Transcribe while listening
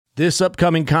This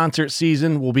upcoming concert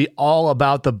season will be all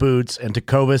about the boots, and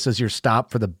Tecovas is your stop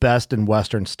for the best in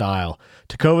Western style.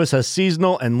 Tecovas has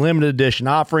seasonal and limited edition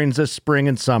offerings this spring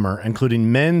and summer,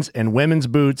 including men's and women's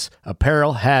boots,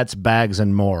 apparel, hats, bags,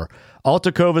 and more. All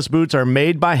Tecovas boots are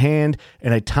made by hand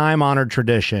in a time-honored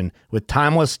tradition with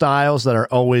timeless styles that are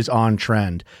always on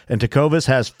trend. And Tecovas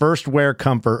has first wear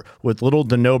comfort with little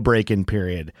to no break-in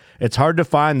period. It's hard to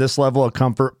find this level of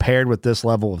comfort paired with this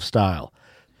level of style.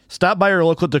 Stop by your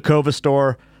local Tecovas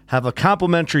store, have a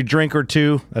complimentary drink or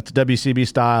two, that's WCB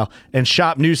style, and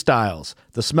shop new styles.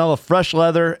 The smell of fresh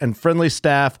leather and friendly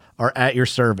staff are at your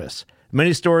service.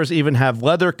 Many stores even have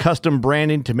leather custom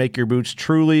branding to make your boots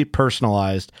truly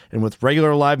personalized. And with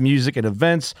regular live music and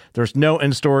events, there's no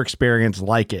in-store experience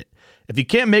like it. If you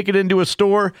can't make it into a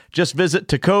store, just visit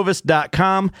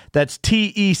tecovas.com. That's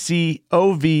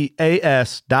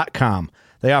TECOVAS.com.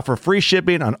 They offer free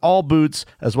shipping on all boots,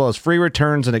 as well as free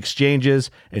returns and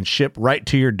exchanges, and ship right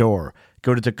to your door.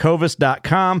 Go to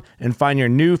tecovas.com and find your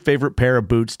new favorite pair of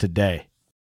boots today.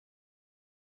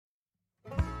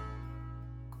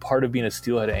 Part of being a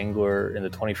steelhead angler in the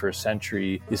 21st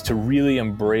century is to really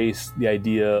embrace the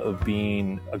idea of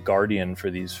being a guardian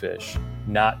for these fish,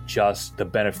 not just the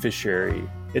beneficiary.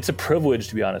 It's a privilege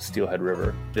to be on a steelhead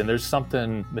river. And there's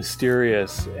something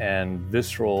mysterious and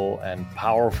visceral and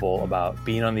powerful about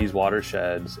being on these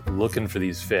watersheds, looking for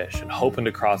these fish and hoping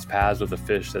to cross paths with a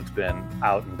fish that's been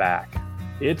out and back.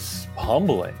 It's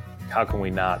humbling. How can we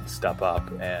not step up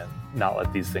and not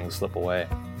let these things slip away?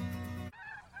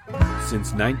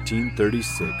 Since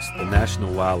 1936, the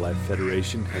National Wildlife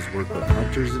Federation has worked with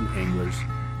hunters and anglers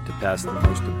to pass the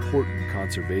most important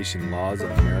conservation laws in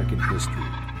American history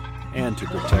and to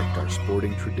protect our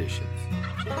sporting traditions.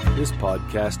 This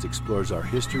podcast explores our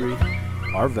history,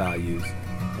 our values,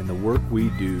 and the work we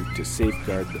do to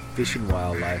safeguard the fish and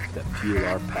wildlife that fuel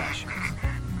our passions.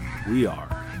 We are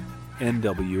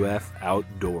NWF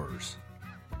Outdoors.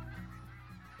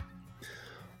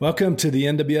 Welcome to the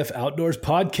NWF Outdoors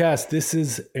podcast. This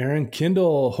is Aaron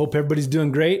Kindle. Hope everybody's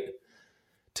doing great.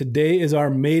 Today is our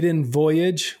maiden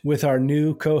voyage with our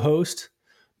new co-host,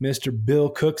 Mr.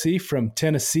 Bill Cooksey from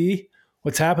Tennessee.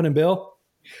 What's happening, Bill?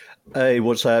 Hey,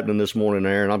 what's happening this morning,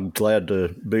 Aaron? I'm glad to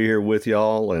be here with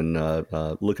y'all and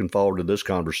looking forward to this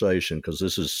conversation because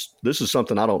this is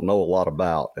something I don't know a lot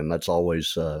about, and that's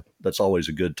always a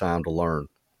good time to learn.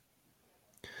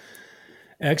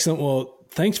 Excellent. Well,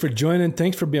 thanks for joining.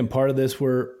 Thanks for being part of this.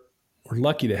 We're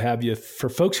lucky to have you. For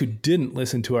folks who didn't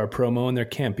listen to our promo, and there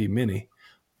can't be many,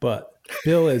 but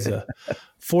Bill is a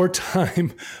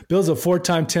four-time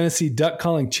Tennessee duck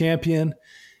calling champion.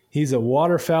 He's a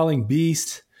waterfowling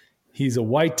beast. He's a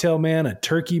whitetail man, a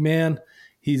turkey man.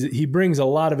 He brings a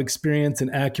lot of experience and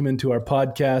acumen to our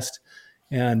podcast,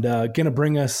 and going to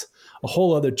bring us a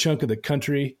whole other chunk of the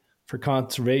country for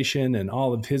conservation and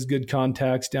all of his good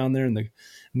contacts down there in the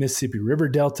Mississippi River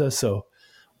Delta. So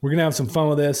we're going to have some fun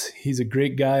with this. He's a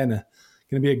great guy and going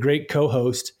to be a great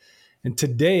co-host. And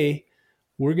today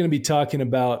we're going to be talking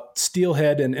about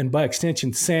steelhead and by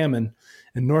extension salmon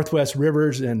and Northwest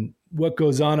rivers and what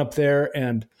goes on up there.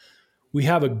 And we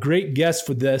have a great guest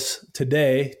for this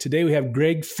today. Today we have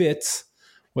Greg Fitz.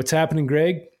 What's happening,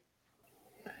 Greg?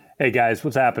 Hey guys,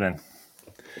 what's happening?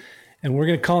 And we're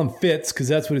going to call him Fitz because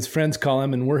that's what his friends call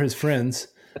him, and we're his friends.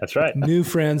 That's right. New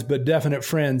friends, but definite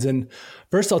friends. And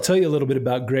first, I'll tell you a little bit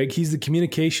about Greg. He's the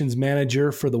communications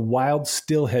manager for the Wild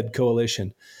Steelhead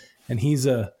Coalition. And he's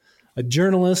a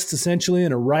journalist, essentially,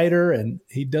 and a writer. And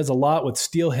he does a lot with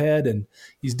steelhead. And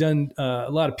he's done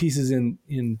a lot of pieces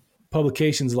in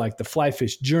publications like the Fly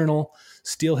Fish Journal,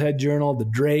 Steelhead Journal, the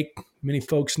Drake. Many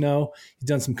folks know. He's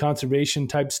done some conservation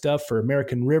type stuff for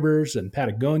American Rivers and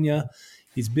Patagonia.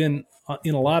 He's been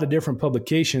in a lot of different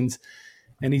publications.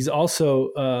 And he's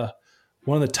also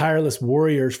one of the tireless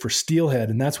warriors for steelhead.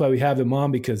 And that's why we have him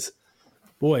on because,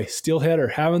 boy, steelhead are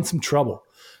having some trouble.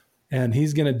 And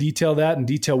he's going to detail that and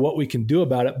detail what we can do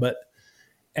about it. But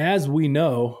as we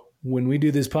know, when we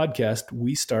do this podcast,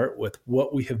 we start with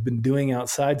what we have been doing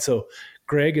outside. So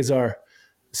Greg is our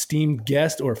esteemed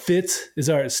guest, or Fitz is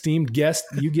our esteemed guest.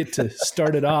 You get to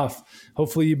start it off.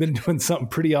 Hopefully you've been doing something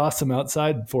pretty awesome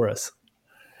outside for us.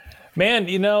 Man,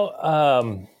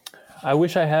 I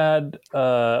wish I had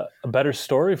a better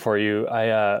story for you.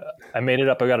 I made it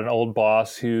up. I got an old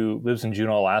boss who lives in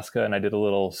Juneau, Alaska, and I did a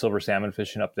little silver salmon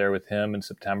fishing up there with him in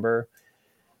September.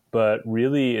 But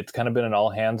really, it's kind of been an all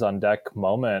hands on deck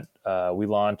moment. We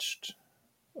launched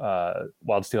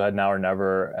Wild Steelhead Now or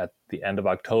Never at the end of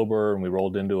October, and we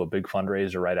rolled into a big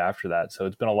fundraiser right after that. So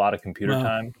it's been a lot of computer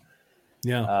time.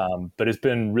 Yeah. But it's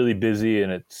been really busy,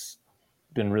 and it's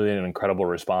been really an incredible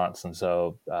response. And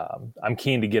so I'm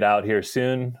keen to get out here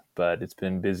soon, but it's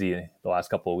been busy the last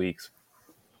couple of weeks.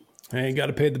 Hey, you got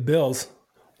to pay the bills.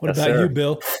 What Yes, about sir. you,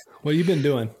 Bill? What have you been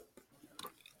doing?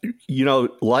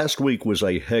 Last week was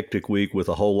a hectic week with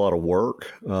a whole lot of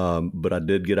work, but I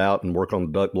did get out and work on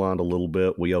the duck blind a little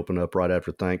bit. We open up right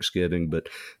after Thanksgiving. But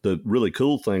the really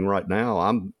cool thing right now,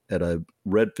 I'm at a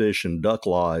redfish and duck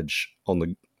lodge on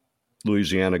the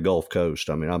Louisiana Gulf Coast.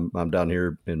 I mean, I'm down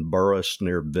here in Burris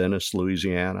near Venice,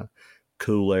 Louisiana.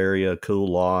 Cool area,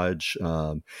 cool lodge.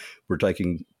 We're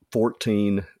taking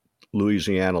 14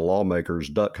 Louisiana lawmakers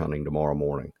duck hunting tomorrow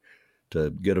morning to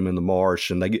get them in the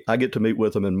marsh, and I get to meet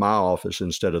with them in my office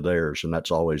instead of theirs, and that's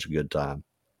always a good time.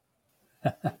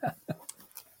 How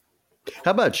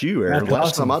about you, Aaron? That's Last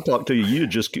awesome. time I talked to you,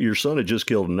 your son had just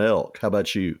killed an elk. How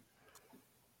about you?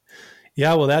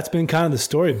 Yeah, well, that's been kind of the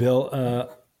story, Bill.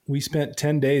 We spent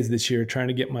 10 days this year trying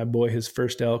to get my boy his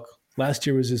first elk. Last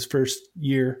year was his first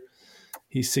year.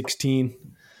 He's 16.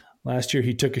 Last year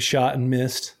he took a shot and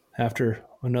missed after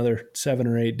another 7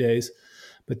 or 8 days.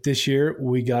 But this year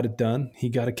we got it done. He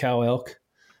got a cow elk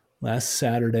last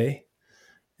Saturday,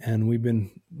 and we've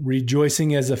been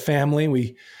rejoicing as a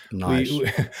family. Nice.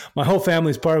 My whole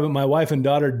family's part of it. My wife and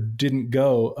daughter didn't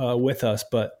go with us,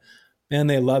 but man,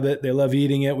 they love it. They love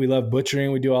eating it. We love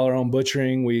butchering. We do all our own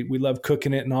butchering. We love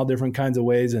cooking it in all different kinds of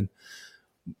ways. And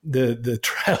the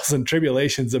trials and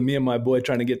tribulations of me and my boy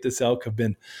trying to get this elk have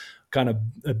been kind of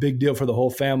a big deal for the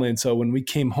whole family. And so when we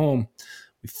came home,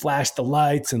 we flashed the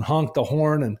lights and honked the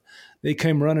horn, and they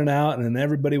came running out, and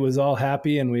everybody was all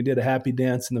happy, and we did a happy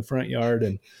dance in the front yard.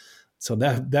 And so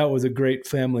that was a great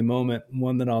family moment,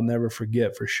 one that I'll never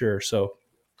forget for sure. So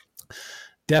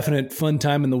definite fun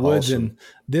time in the woods. Awesome. And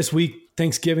this week,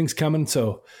 Thanksgiving's coming.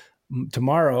 So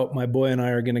tomorrow, my boy and I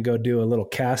are going to go do a little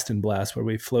cast and blast where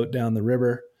we float down the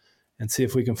river and see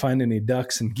if we can find any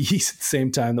ducks and geese at the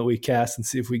same time that we cast, and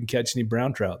see if we can catch any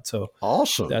brown trout. So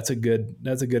Awesome. that's a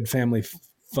good family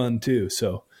fun too.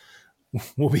 So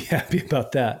we'll be happy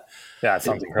about that. Yeah, it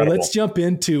sounds incredible. Well,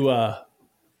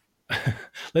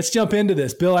 let's jump into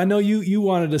this. Bill, I know you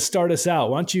wanted to start us out.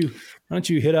 Why don't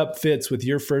you hit up Fitz with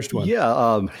your first one?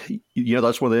 Yeah,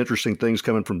 that's one of the interesting things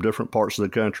coming from different parts of the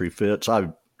country, Fitz.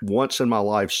 I've once in my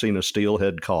life seen a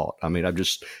steelhead caught. I mean, I've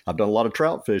done a lot of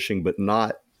trout fishing, but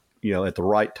not, at the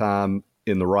right time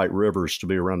in the right rivers to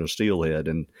be around a steelhead.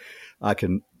 And I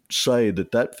can say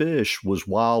that fish was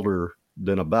wilder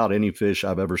than about any fish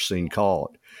I've ever seen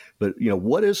caught. But,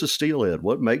 what is a steelhead?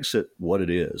 What makes it what it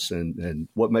is, and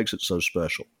what makes it so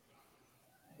special?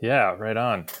 Yeah, right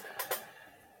on.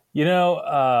 In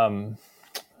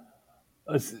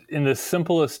the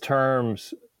simplest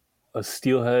terms, a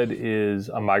steelhead is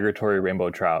a migratory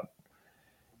rainbow trout.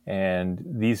 And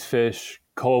these fish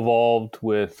co-evolved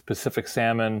with Pacific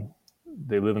salmon.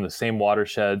 They live in the same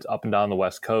watersheds up and down the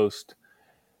West Coast.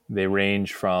 They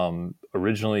range from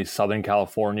originally Southern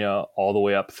California all the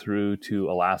way up through to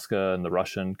Alaska and the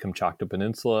Russian Kamchatka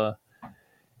Peninsula.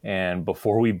 And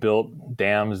before we built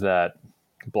dams that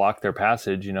blocked their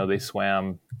passage, they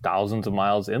swam thousands of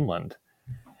miles inland.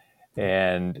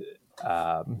 And,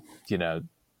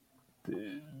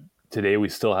 today we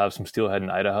still have some steelhead in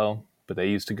Idaho, but they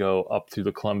used to go up through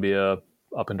the Columbia,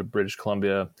 up into British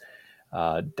Columbia,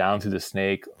 down through the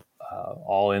Snake,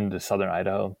 all into southern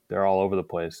Idaho. They're all over the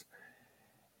place.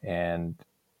 And,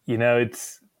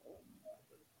 it's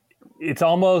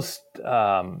almost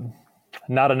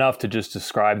not enough to just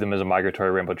describe them as a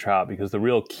migratory rainbow trout, because the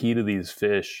real key to these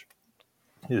fish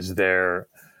is their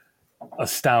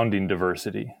astounding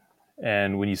diversity.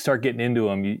 And when you start getting into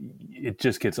them, it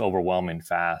just gets overwhelming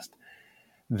fast.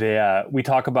 We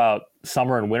talk about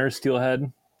summer and winter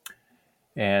steelhead.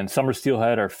 And summer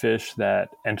steelhead are fish that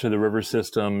enter the river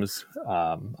systems,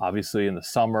 obviously in the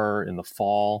summer, in the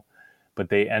fall, but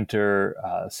they enter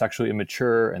sexually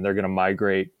immature, and they're going to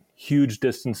migrate huge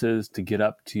distances to get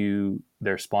up to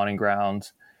their spawning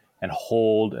grounds and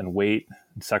hold and wait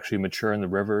and sexually mature in the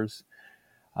rivers.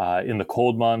 In the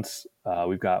cold months,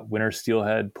 we've got winter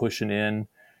steelhead pushing in,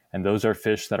 and those are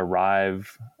fish that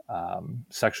arrive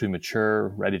sexually mature,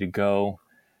 ready to go.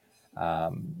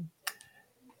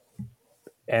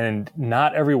 And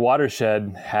not every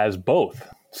watershed has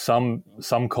both. Some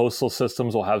coastal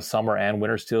systems will have summer and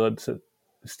winter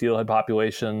steelhead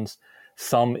populations.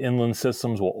 Some inland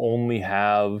systems will only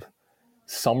have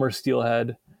summer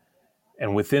steelhead.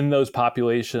 And within those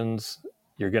populations,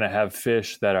 you're going to have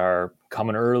fish that are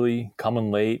coming early,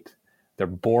 coming late. They're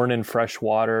born in fresh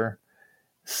water.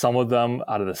 Some of them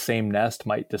out of the same nest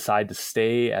might decide to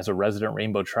stay as a resident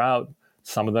rainbow trout.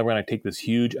 Some of them are going to take this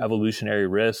huge evolutionary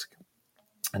risk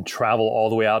and travel all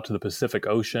the way out to the Pacific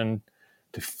Ocean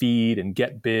to feed and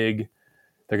get big.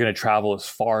 They're going to travel as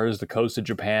far as the coast of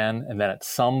Japan. And then at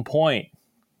some point,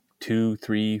 2,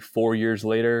 3, 4 years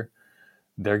later,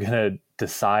 they're going to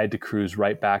decide to cruise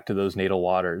right back to those natal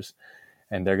waters.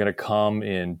 And they're going to come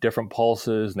in different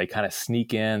pulses, and they kind of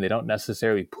sneak in. They don't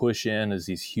necessarily push in as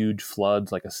these huge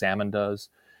floods like a salmon does.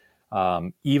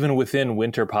 Even within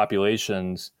winter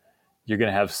populations, you're going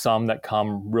to have some that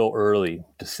come real early,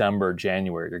 December,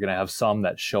 January. You're going to have some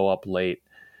that show up late.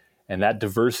 And that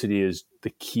diversity is the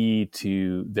key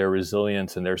to their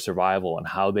resilience and their survival and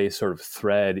how they sort of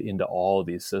thread into all of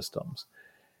these systems.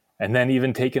 And then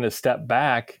even taking a step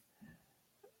back,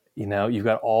 you've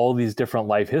got all these different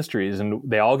life histories, and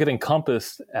they all get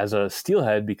encompassed as a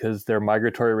steelhead because they're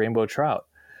migratory rainbow trout.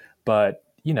 But,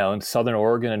 in Southern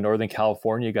Oregon and Northern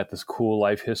California, you got this cool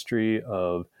life history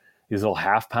of these little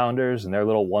half pounders and their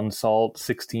little one salt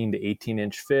 16 to 18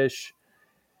 inch fish.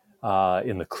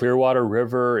 In the Clearwater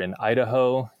River in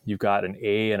Idaho, you've got an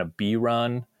A and a B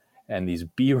run, and these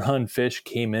B run fish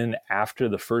came in after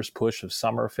the first push of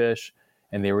summer fish.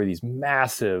 And they were these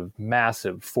massive,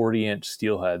 massive 40-inch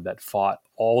steelhead that fought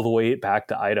all the way back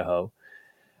to Idaho.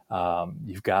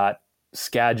 You've got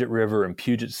Skagit River and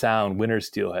Puget Sound winter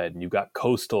steelhead, and you've got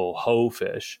coastal hoe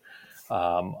fish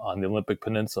on the Olympic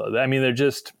Peninsula. I mean, they're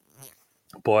just,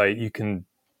 you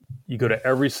go to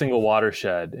every single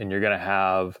watershed, and you're going to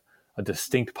have a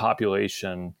distinct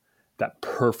population that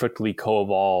perfectly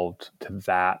co-evolved to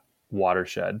that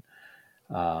watershed.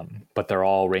 But they're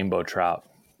all rainbow trout.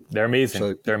 They're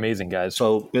amazing. They're amazing, guys.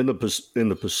 So in the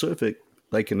Pacific,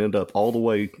 they can end up all the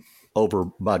way over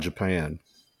by Japan.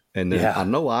 And then I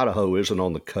know Idaho isn't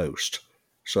on the coast.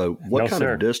 So what kind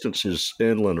of distances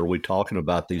inland are we talking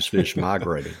about these fish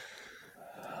migrating?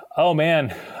 Oh,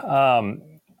 man.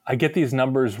 I get these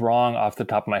numbers wrong off the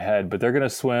top of my head, but they're going to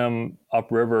swim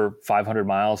upriver 500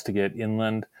 miles to get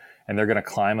inland, and they're going to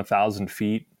climb 1,000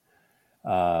 feet.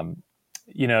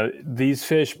 These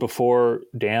fish, before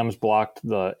dams blocked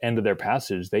the end of their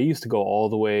passage, they used to go all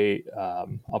the way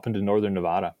up into northern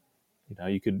Nevada.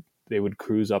 They would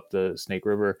cruise up the Snake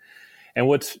River. And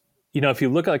if you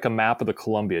look at like a map of the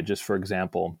Columbia, just for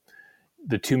example,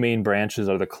 the two main branches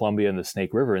are the Columbia and the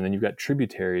Snake River, and then you've got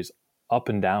tributaries up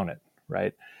and down it,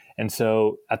 right? And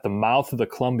so at the mouth of the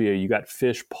Columbia, you got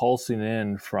fish pulsing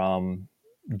in from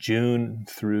June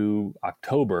through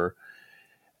October,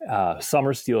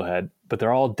 summer steelhead, but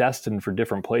they're all destined for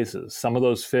different places. Some of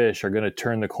those fish are going to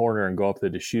turn the corner and go up the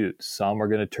Deschutes. Some are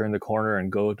going to turn the corner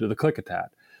and go to the Klickitat.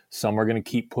 Some are going to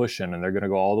keep pushing, and they're going to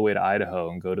go all the way to Idaho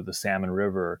and go to the Salmon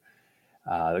River,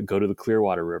 go to the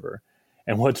Clearwater River.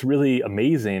 And what's really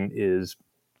amazing is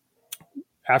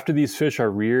after these fish are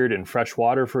reared in fresh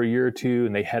water for a year or two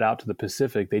and they head out to the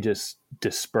Pacific, they just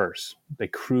disperse. They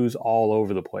cruise all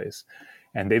over the place.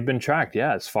 And they've been tracked,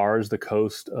 as far as the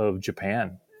coast of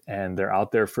Japan. And they're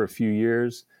out there for a few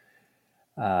years.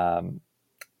 They're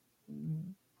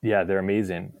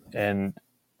amazing. And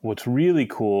what's really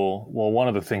cool, one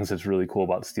of the things that's really cool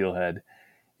about steelhead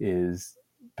is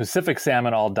Pacific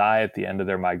salmon all die at the end of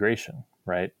their migration,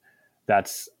 right?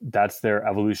 That's their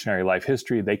evolutionary life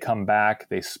history. They come back,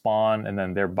 they spawn, and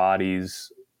then their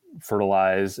bodies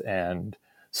fertilize and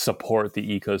support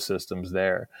the ecosystems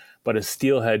there. But a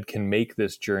steelhead can make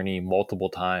this journey multiple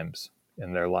times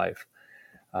in their life.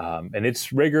 And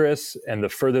it's rigorous, and the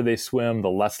further they swim, the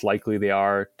less likely they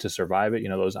are to survive it.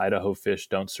 Those Idaho fish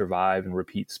don't survive and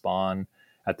repeat spawn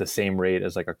at the same rate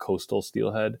as like a coastal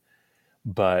steelhead,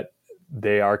 but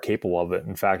they are capable of it.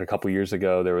 In fact, a year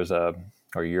ago, there was a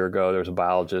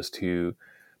biologist who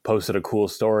posted a cool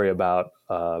story about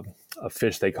a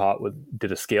fish they caught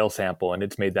did a scale sample, and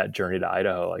it's made that journey to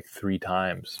Idaho like 3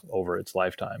 times over its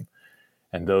lifetime.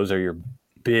 And those are your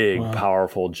big,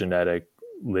 powerful genetic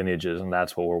lineages, and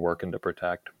that's what we're working to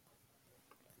protect.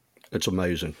 It's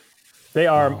amazing. They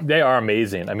are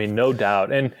amazing. I mean, no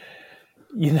doubt. And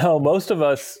most of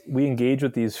us, we engage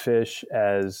with these fish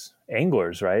as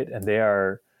anglers, right? And they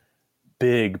are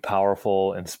big,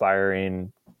 powerful,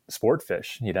 inspiring sport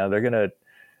fish.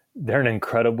 They're an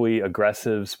incredibly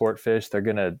aggressive sport fish. They're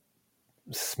gonna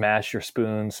smash your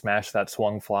spoon, smash that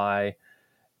swung fly,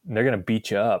 and they're gonna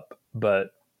beat you up.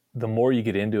 But the more you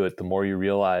get into it, the more you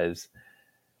realize,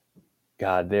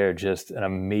 God, they're just an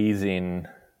amazing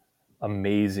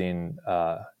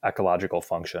ecological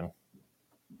function.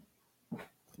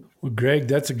 Well, Greg,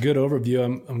 that's a good overview.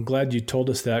 I'm glad you told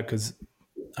us that, because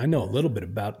I know a little bit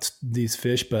about these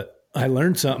fish, but I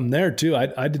learned something there too.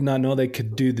 I did not know they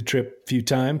could do the trip a few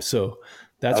times, so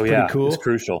that's pretty cool. It's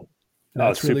crucial.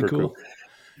 That's really super cool.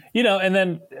 And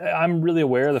then I'm really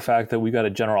aware of the fact that we've got a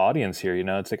general audience here.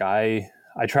 It's like I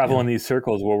I travel in these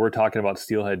circles where we're talking about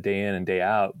steelhead day in and day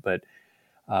out, but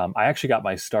I actually got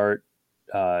my start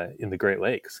in the Great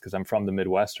Lakes because I'm from the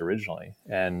Midwest originally.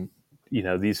 And,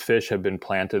 these fish have been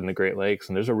planted in the Great Lakes,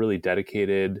 and there's a really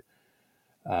dedicated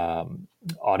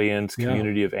audience,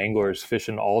 community of anglers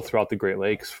fishing all throughout the Great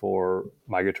Lakes for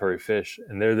migratory fish.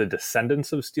 And they're the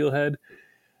descendants of steelhead.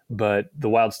 But the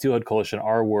Wild Steelhead Coalition,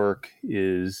 our work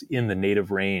is in the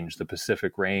native range, the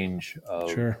Pacific range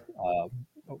of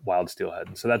wild steelhead.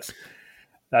 And so that's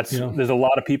there's a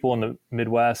lot of people in the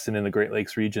Midwest and in the Great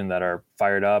Lakes region that are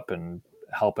fired up and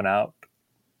helping out.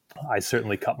 I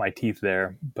certainly cut my teeth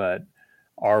there, but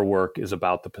our work is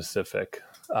about the Pacific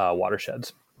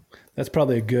watersheds. That's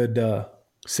probably a good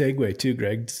segue too,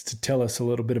 Greg, just to tell us a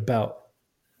little bit about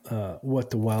what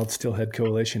the Wild Steelhead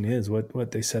Coalition is,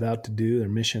 what they set out to do, their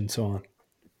mission, so on.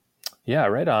 Yeah,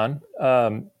 right on.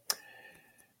 So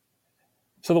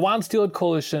the Wild Steelhead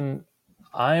Coalition,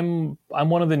 I'm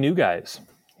one of the new guys.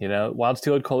 Wild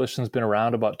Steelhead Coalition's been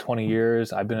around about 20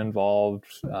 years. I've been involved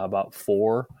about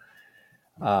 4.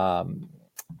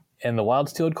 And the Wild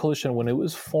Steelhead Coalition, when it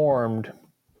was formed,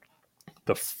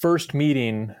 the first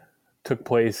meeting took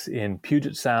place in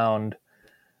Puget Sound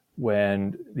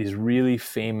when these really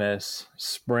famous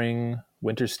spring,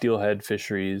 winter steelhead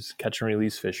fisheries, catch and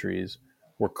release fisheries,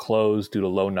 were closed due to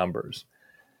low numbers.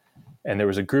 And there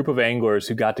was a group of anglers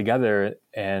who got together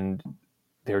and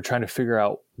they were trying to figure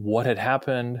out what had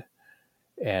happened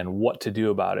and what to do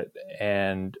about it.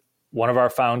 And one of our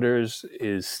founders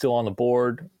is still on the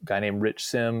board, a guy named Rich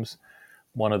Sims,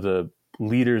 one of the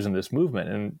leaders in this movement.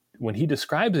 And when he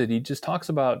describes it, he just talks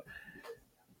about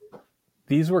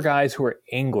these were guys who were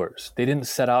anglers. They didn't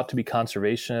set out to be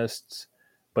conservationists,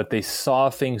 but they saw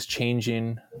things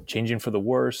changing for the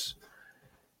worse,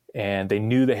 and they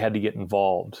knew they had to get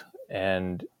involved.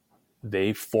 And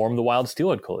they formed the Wild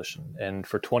Steelhead Coalition. And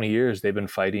for 20 years, they've been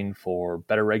fighting for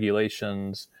better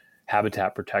regulations,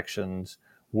 habitat protections,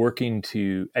 working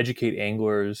to educate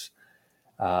anglers,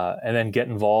 and then get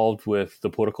involved with the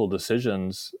political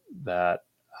decisions that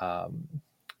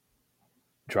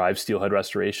drive steelhead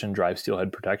restoration, drive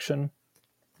steelhead protection.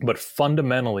 But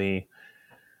fundamentally,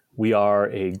 we are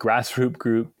a grassroots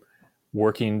group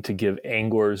working to give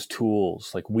anglers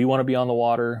tools. Like, we want to be on the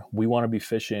water, we want to be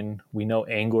fishing. We know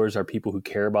anglers are people who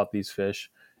care about these fish,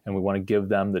 and we want to give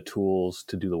them the tools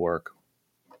to do the work.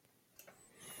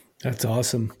 That's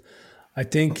awesome. I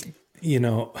think,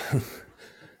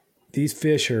 these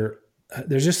fish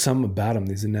there's just something about them,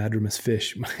 these anadromous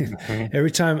fish. Mm-hmm.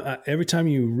 Every time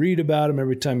you read about them,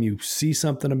 every time you see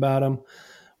something about them.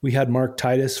 We had Mark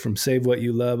Titus from Save What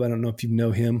You Love. I don't know if you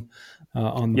know him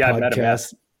on the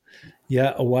podcast.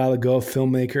 Yeah, a while ago,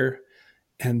 filmmaker.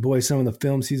 And boy, some of the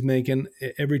films he's making,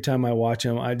 every time I watch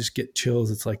him, I just get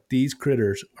chills. It's like these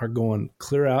critters are going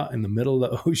clear out in the middle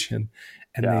of the ocean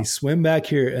and they swim back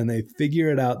here and they figure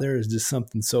it out. There is just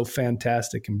something so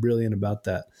fantastic and brilliant about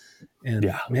that.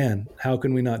 And man, how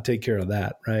can we not take care of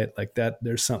that, right? Like that,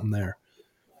 there's something there.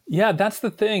 Yeah, that's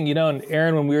the thing, and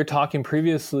Aaron, when we were talking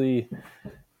previously,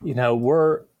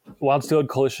 we're Wild Steelhead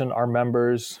Coalition, our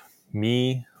members,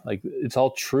 me, like it's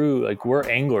all true. Like, we're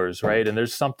anglers, right? And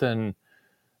there's something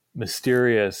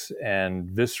mysterious and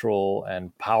visceral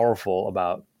and powerful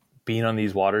about being on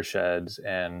these watersheds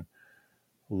and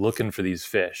looking for these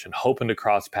fish and hoping to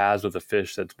cross paths with a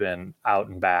fish that's been out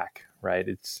and back, right?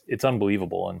 It's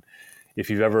unbelievable. And if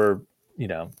you've ever,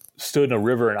 stood in a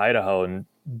river in Idaho and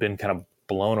been kind of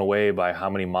blown away by how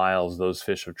many miles those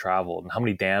fish have traveled and how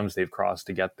many dams they've crossed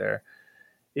to get there,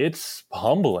 it's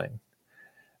humbling.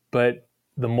 But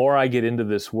the more I get into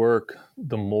this work,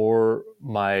 the more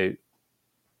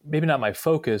maybe not my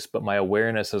focus, but my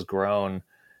awareness has grown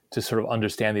to sort of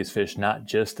understand these fish, not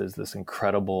just as this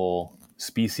incredible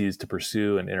species to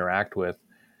pursue and interact with,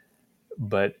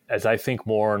 but as I think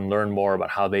more and learn more about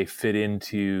how they fit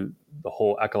into the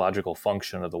whole ecological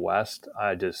function of the West,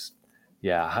 I just,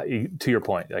 to your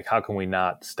point, like, how can we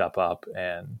not step up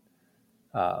and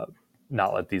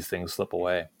not let these things slip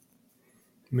away?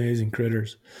 Amazing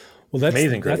critters. Well,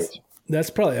 that's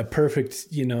probably a perfect,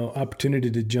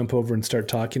 opportunity to jump over and start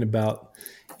talking about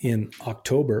in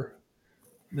October.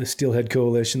 The Steelhead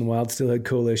Coalition, the Wild Steelhead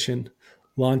Coalition,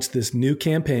 launched this new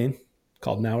campaign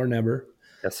called Now or Never.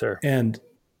 Yes, sir. And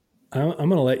I'm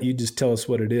going to let you just tell us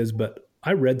what it is, but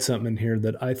I read something in here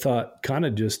that I thought kind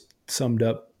of just summed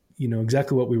up,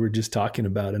 exactly what we were just talking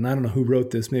about. And I don't know who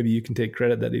wrote this. Maybe you can take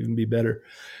credit. That'd even be better.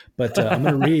 But I'm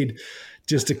going to read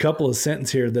just a couple of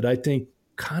sentences here that I think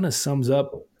kind of sums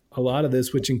up a lot of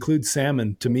this, which includes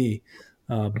salmon to me,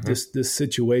 this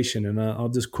situation. And I'll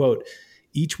just quote: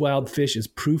 Each wild fish is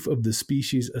proof of the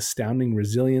species' astounding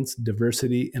resilience,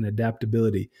 diversity, and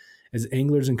adaptability. As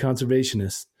anglers and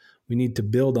conservationists, we need to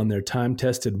build on their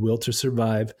time-tested will to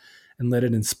survive and let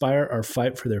it inspire our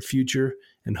fight for their future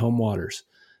and home waters.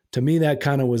 To me, that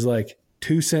kind of was like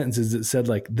 2 sentences that said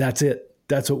like, that's it.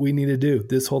 That's what we need to do.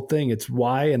 This whole thing, it's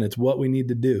why and it's what we need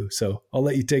to do. So I'll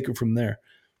let you take it from there.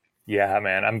 Yeah,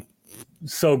 man. I'm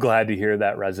so glad to hear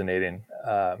that resonating.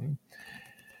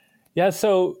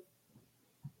 So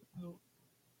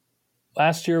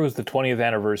last year was the 20th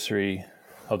anniversary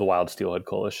of the Wild Steelhead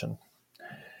Coalition.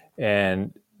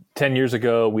 And 10 years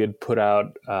ago, we had put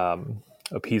out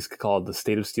a piece called The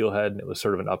State of Steelhead, and it was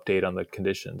sort of an update on the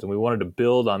conditions. And we wanted to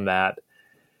build on that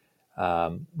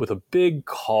with a big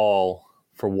call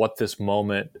for what this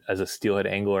moment as a steelhead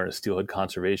angler and a steelhead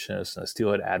conservationist and a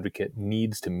steelhead advocate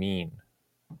needs to mean,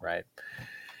 right?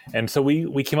 And so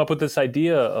we came up with this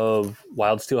idea of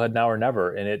wild steelhead now or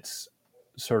never, and it's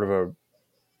sort of a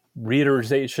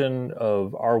reiteration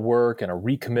of our work and a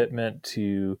recommitment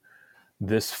to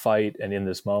this fight and in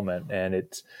this moment. And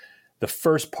it's the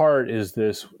first part is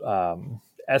this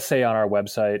essay on our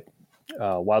website,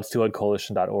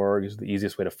 wildsteelheadcoalition.org is the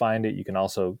easiest way to find it. You can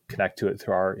also connect to it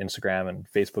through our Instagram and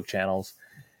Facebook channels.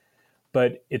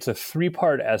 But it's a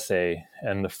 3-part essay,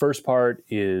 and the first part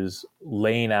is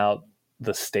laying out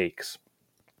the stakes.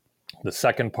 The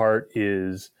second part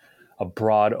is a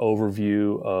broad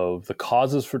overview of the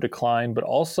causes for decline, but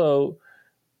also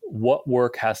what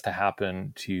work has to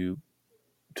happen to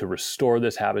restore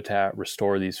this habitat,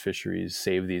 restore these fisheries,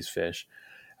 save these fish.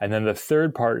 And then the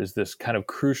third part is this kind of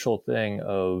crucial thing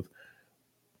of,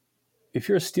 if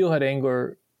you're a steelhead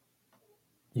angler,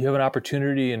 you have an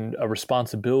opportunity and a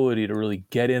responsibility to really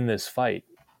get in this fight.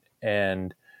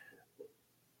 And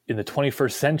in the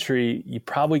 21st century, you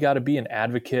probably got to be an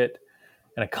advocate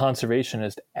and a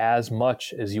conservationist as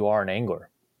much as you are an angler.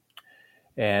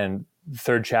 And the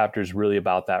third chapter is really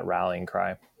about that rallying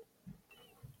cry.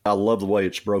 I love the way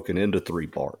it's broken into 3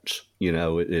 parts. You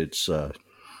know, it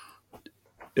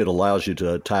allows you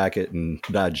to attack it and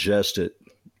digest it,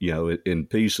 you know, in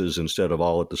pieces instead of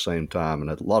all at the same time. And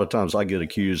a lot of times I get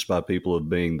accused by people of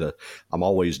being I'm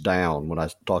always down when I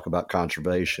talk about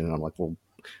conservation. And I'm like, well,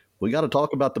 we got to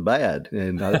talk about the bad.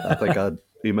 And I think I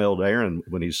emailed Aaron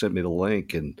when he sent me the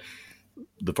link, and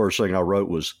the first thing I wrote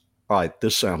was, all right,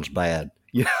 this sounds bad.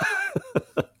 Yeah.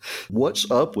 What's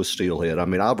up with steelhead? I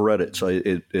mean, I've read it, so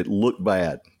it looked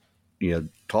bad. You know,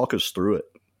 talk us through it.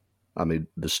 I mean,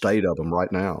 the state of them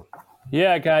right now.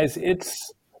 Yeah, guys,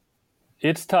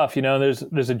 it's tough. You know,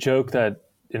 there's a joke that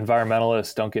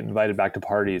environmentalists don't get invited back to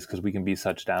parties because we can be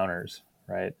such downers,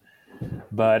 right?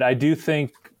 But I do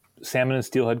think salmon and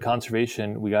steelhead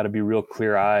conservation, we got to be real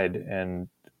clear-eyed, and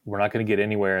we're not going to get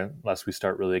anywhere unless we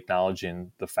start really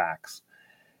acknowledging the facts.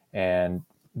 And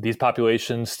these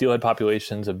populations, steelhead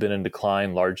populations, have been in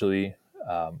decline largely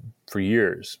for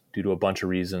years due to a bunch of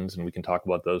reasons, and we can talk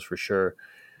about those for sure.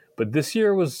 But this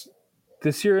year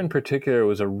in particular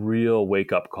was a real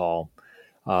wake-up call.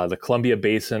 The Columbia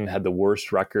Basin had the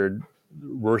worst recorded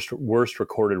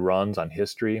runs on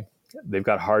history. They've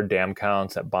got hard dam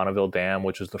counts at Bonneville Dam,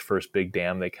 which is the first big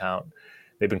dam they count.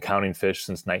 They've been counting fish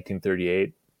since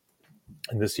 1938,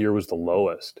 and this year was the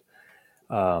lowest.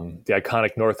 The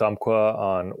iconic North Umpqua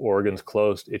on Oregon's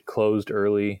closed. It closed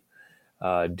early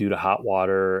due to hot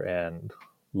water and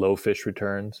low fish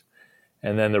returns.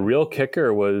 And then the real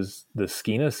kicker was the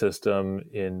Skeena system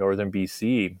in northern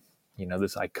BC. You know,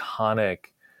 this iconic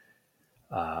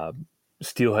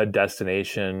steelhead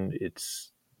destination. It's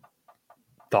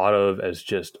thought of as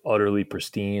just utterly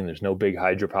pristine. There's no big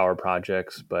hydropower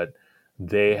projects, but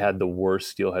they had the worst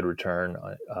steelhead return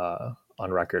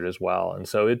on record as well. And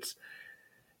so it's,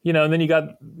 you know, and then you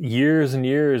got years and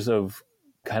years of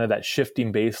kind of that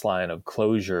shifting baseline of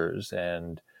closures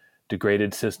and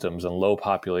degraded systems and low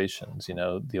populations. You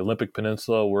know, the Olympic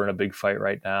Peninsula, we're in a big fight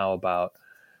right now about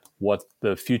what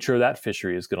the future of that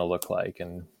fishery is going to look like.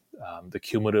 And the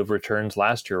cumulative returns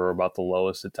last year were about the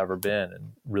lowest it's ever been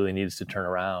and really needs to turn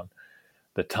around.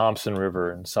 The Thompson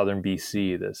River in southern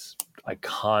BC, this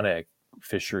iconic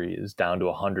fishery, is down to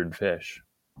 100 fish,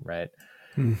 right?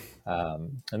 And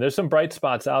there's some bright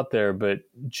spots out there, but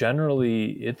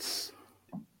generally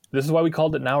this is why we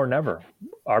called it now or never.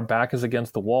 Our back is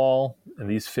against the wall, and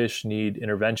these fish need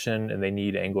intervention, and they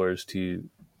need anglers to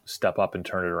step up and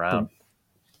turn it around.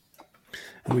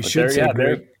 And we should say,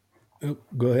 Greg,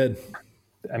 go ahead.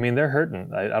 I mean, they're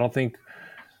hurting. I don't think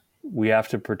we have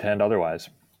to pretend otherwise.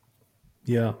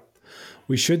 Yeah.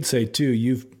 We should say, too,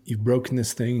 you've broken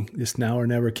this now or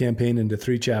never campaign into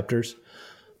 3 chapters.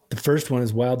 The first one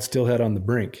is Wild Steelhead on the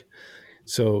Brink.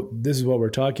 So this is what we're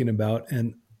talking about.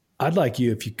 And I'd like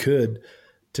you, if you could,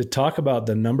 to talk about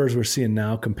the numbers we're seeing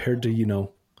now compared to,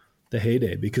 the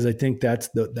heyday, because I think that's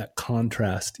that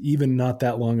contrast, even not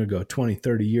that long ago, 20,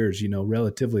 30 years,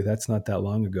 relatively, that's not that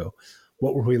long ago.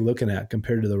 What were we looking at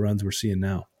compared to the runs we're seeing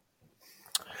now?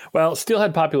 Well,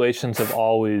 steelhead populations have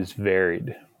always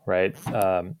varied, right?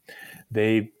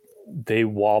 They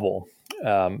wobble.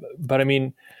 But I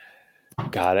mean,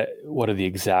 God, what are the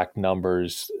exact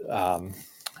numbers? I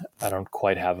don't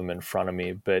quite have them in front of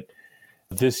me, but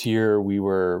this year we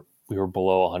were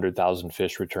below 100,000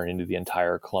 fish returning to the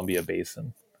entire Columbia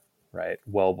Basin, right?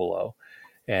 Well below.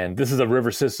 And this is a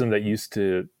river system that used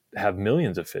to have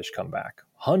millions of fish come back,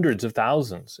 hundreds of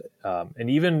thousands. And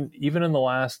even in the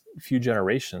last few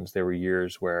generations, there were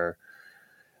years where,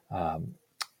 4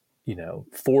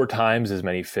 times as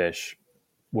many fish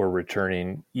were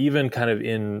returning, even kind of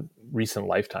in recent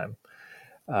lifetime.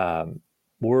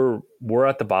 We're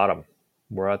at the bottom.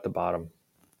 We're at the bottom.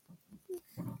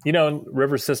 In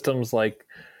river systems like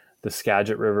the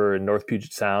Skagit River and North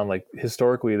Puget Sound, like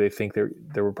historically, they think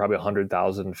there were probably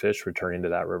 100,000 fish returning to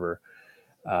that river.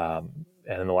 And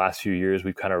in the last few years,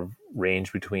 we've kind of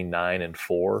ranged between 9 and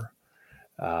 4,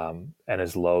 and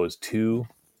as low as 2.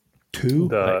 2?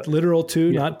 Like literal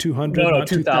 2, not 200, no, not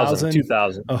 2,000.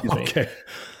 2,000. Oh, okay.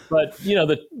 But,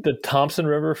 the Thompson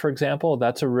River, for example,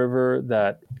 that's a river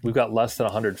that we've got less than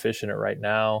 100 fish in it right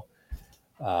now.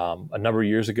 A number of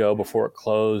years ago, before it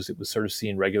closed, it was sort of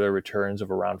seeing regular returns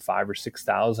of around 5,000 or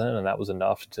 6,000, and that was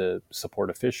enough to support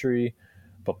a fishery.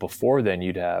 But before then,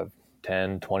 you'd have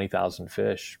 10, 20,000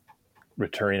 fish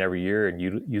returning every year and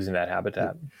using that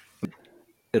habitat.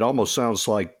 It almost sounds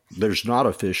like there's not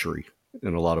a fishery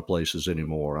in a lot of places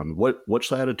anymore. I mean, what's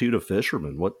the attitude of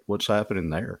fishermen? What's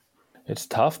happening there? It's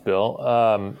tough,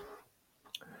 Bill.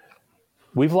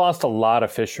 We've lost a lot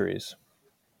of fisheries.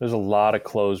 There's a lot of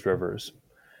closed rivers.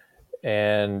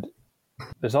 And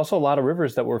there's also a lot of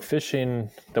rivers that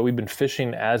we've been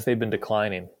fishing as they've been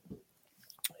declining.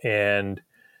 And,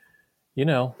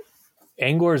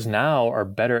 anglers now are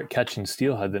better at catching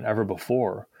steelhead than ever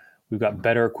before. We've got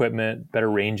better equipment,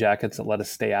 better rain jackets that let us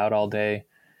stay out all day.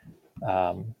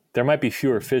 There might be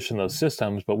fewer fish in those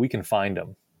systems, but we can find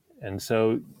them. And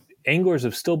so anglers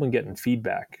have still been getting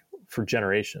feedback for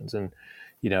generations. And,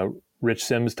 Rich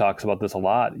Sims talks about this a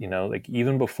lot, like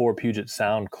even before Puget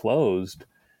Sound closed,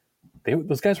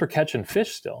 those guys were catching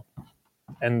fish still.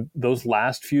 And those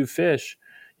last few fish,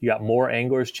 you got more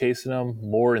anglers chasing them,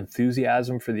 more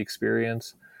enthusiasm for the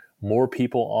experience, more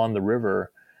people on the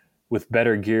river with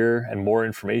better gear and more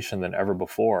information than ever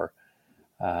before.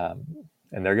 And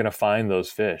they're going to find those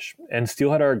fish. And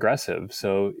steelhead are aggressive.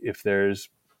 So if there's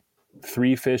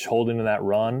 3 fish holding in that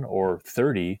run or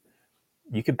 30,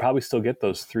 you could probably still get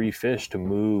those 3 fish to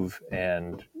move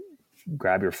and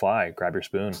grab your fly, grab your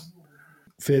spoon.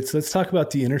 Fitz, let's talk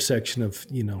about the intersection of,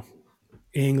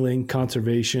 angling,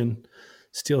 conservation,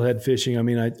 steelhead fishing. I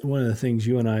mean, one of the things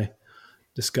you and I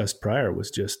discussed prior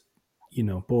was just,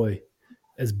 boy,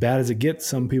 as bad as it gets,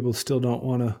 some people still don't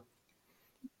want to,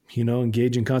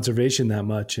 engage in conservation that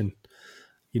much. And,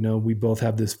 we both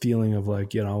have this feeling of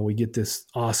like, we get this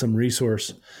awesome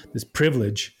resource, this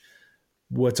privilege.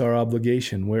 What's our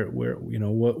obligation?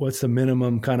 What's the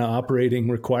minimum kind of operating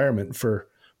requirement for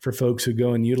folks who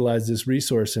go and utilize this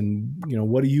resource? And,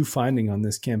 what are you finding on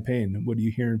this campaign? What are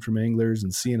you hearing from anglers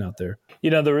and seeing out there?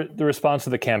 The response to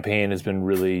the campaign has been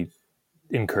really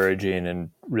encouraging and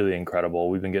really incredible.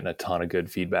 We've been getting a ton of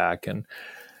good feedback and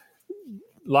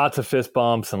lots of fist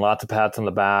bumps and lots of pats on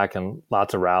the back and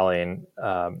lots of rallying.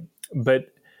 But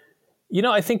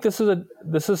I think this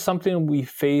is something we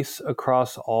face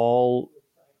across all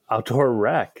outdoor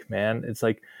rec, man. It's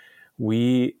like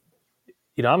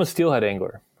I'm a steelhead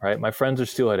angler, right? My friends are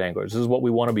steelhead anglers. This is what we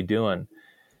want to be doing.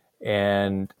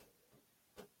 And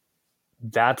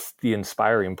that's the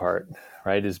inspiring part,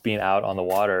 right? Is being out on the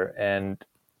water. And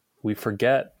we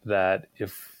forget that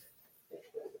if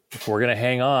we're going to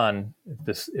hang on,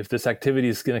 if this activity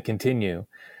is going to continue,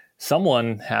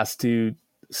 someone has to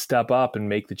step up and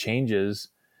make the changes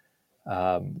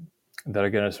that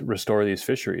are going to restore these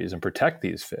fisheries and protect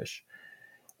these fish.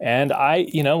 And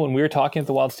when we were talking at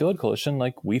the Wild Steelhead Coalition,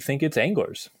 like we think it's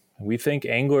anglers. We think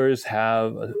anglers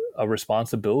have a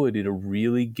responsibility to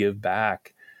really give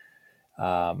back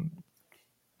and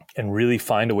really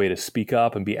find a way to speak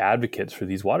up and be advocates for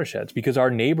these watersheds, because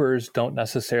our neighbors don't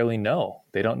necessarily know.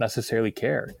 They don't necessarily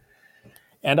care.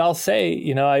 And I'll say,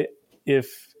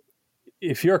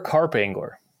 if you're a carp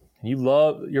angler,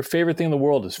 your favorite thing in the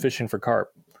world is fishing for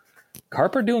carp.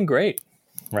 Carp are doing great,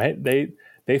 right?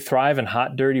 They thrive in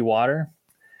hot, dirty water.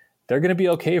 They're going to be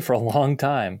okay for a long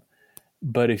time.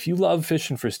 But if you love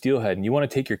fishing for steelhead and you want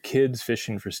to take your kids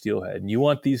fishing for steelhead and you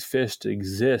want these fish to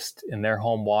exist in their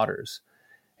home waters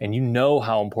and you know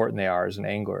how important they are as an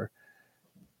angler,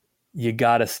 you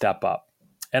got to step up.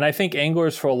 And I think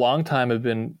anglers for a long time have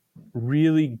been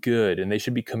really good, and they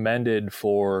should be commended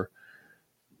for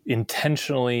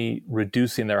intentionally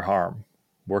reducing their harm.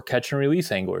 We're catch and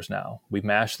release anglers now. We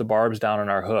mash the barbs down on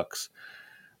our hooks.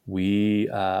 We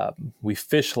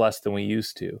fish less than we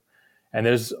used to. And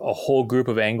there's a whole group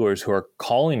of anglers who are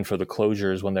calling for the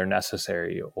closures when they're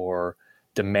necessary or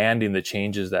demanding the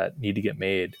changes that need to get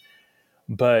made.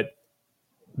 But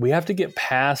we have to get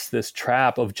past this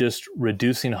trap of just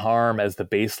reducing harm as the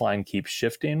baseline keeps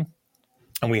shifting.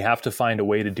 And we have to find a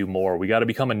way to do more. We got to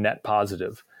become a net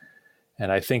positive.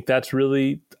 And I think that's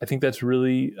really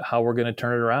how we're going to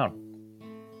turn it around.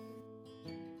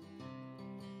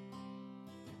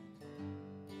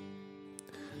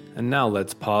 And now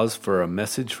let's pause for a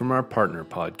message from our partner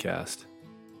podcast.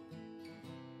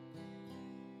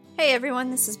 Hey everyone,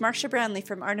 this is Marcia Brownlee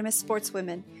from Artemis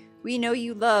Sportswomen. We know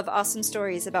you love awesome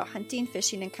stories about hunting,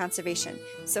 fishing, and conservation,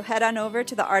 so head on over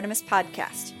to the Artemis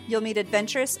Podcast. You'll meet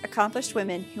adventurous, accomplished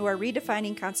women who are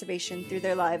redefining conservation through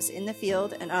their lives in the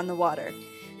field and on the water.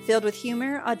 Filled with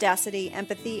humor, audacity,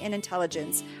 empathy, and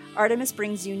intelligence, Artemis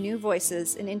brings you new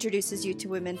voices and introduces you to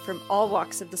women from all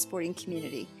walks of the sporting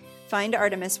community. Find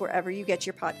Artemis wherever you get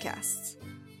your podcasts.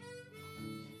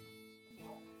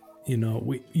 You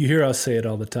know, you hear us say it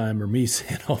all the time, or me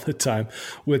say it all the time.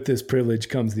 With this privilege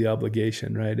comes the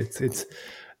obligation, right? It's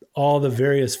all the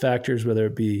various factors, whether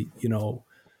it be,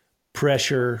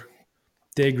 pressure,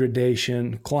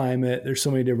 degradation, climate. There's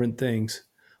so many different things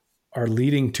are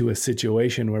leading to a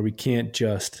situation where we can't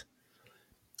just,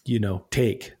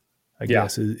 take. I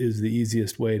guess is the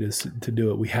easiest way to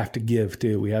do it. We have to give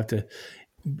too. We have to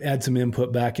add some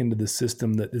input back into the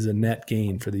system that is a net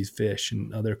gain for these fish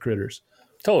and other critters.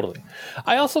 Totally.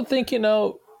 I also think,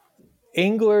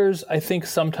 anglers, I think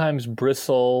sometimes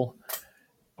bristle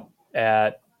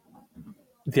at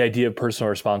the idea of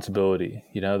personal responsibility,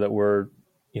 that we're,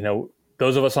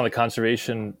 those of us on the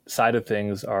conservation side of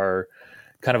things are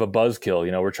kind of a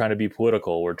buzzkill. We're trying to be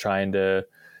political. We're trying to,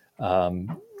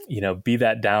 be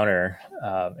that downer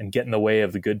and get in the way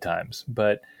of the good times.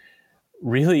 But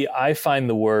really, I find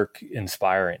the work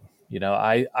inspiring.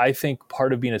 I think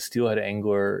part of being a steelhead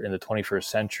angler in the 21st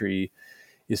century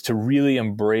is to really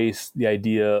embrace the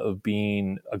idea of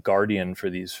being a guardian for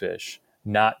these fish,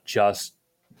 not just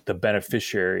the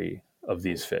beneficiary of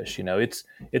these fish.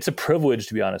 It's a privilege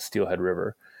to be on a steelhead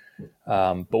river.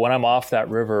 But when I'm off that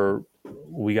river,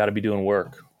 we got to be doing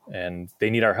work, and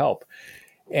they need our help.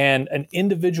 And an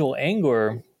individual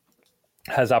angler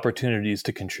has opportunities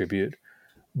to contribute,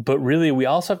 but really we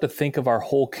also have to think of our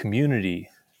whole community.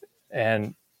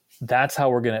 And that's how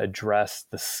we're going to address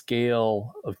the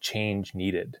scale of change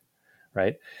needed,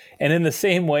 right? And in the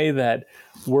same way that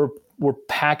we're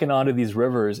packing onto these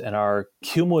rivers and our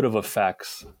cumulative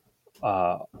effects,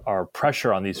 our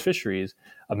pressure on these fisheries,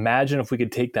 imagine if we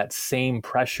could take that same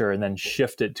pressure and then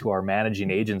shift it to our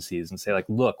managing agencies and say,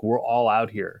 look, we're all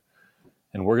out here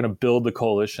and we're going to build the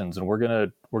coalitions and we're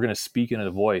going to speak into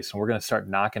the voice and we're going to start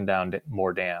knocking down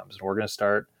more dams and we're going to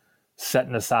start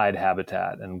setting aside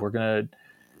habitat, and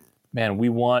we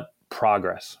want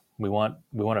progress. We want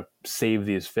to save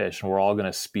these fish, and we're all going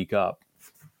to speak up.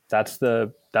 That's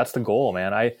the goal,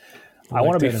 man. I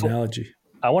want to be analogy.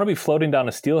 I want to be floating down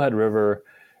a steelhead river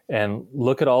and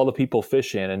look at all the people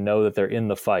fishing and know that they're in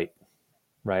the fight,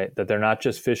 right? That they're not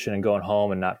just fishing and going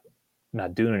home and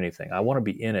not doing anything. I want to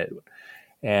be in it.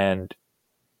 And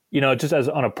just as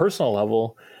on a personal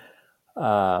level,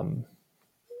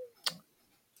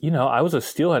 I was a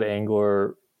steelhead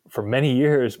angler for many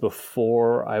years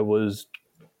before I was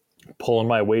pulling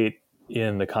my weight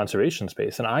in the conservation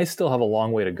space. And I still have a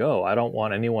long way to go. I don't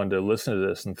want anyone to listen to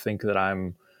this and think that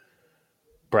I'm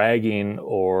bragging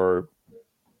or,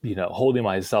 holding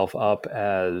myself up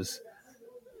as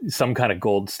some kind of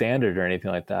gold standard or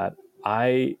anything like that.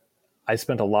 I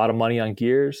spent a lot of money on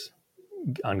gear,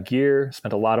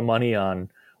 spent a lot of money on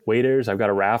waders. I've got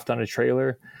a raft on a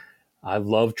trailer. I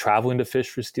love traveling to fish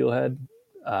for steelhead.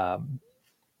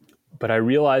 But I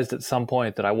realized at some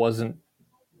point that I wasn't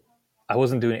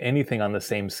doing anything on the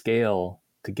same scale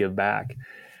to give back.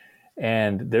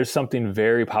 And there's something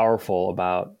very powerful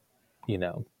about,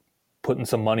 putting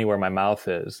some money where my mouth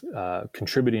is,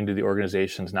 contributing to the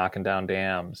organizations, knocking down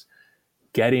dams,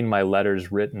 getting my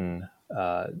letters written,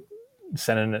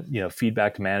 sending,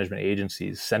 feedback to management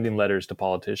agencies, sending letters to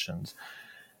politicians.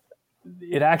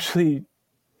 It actually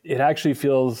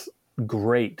feels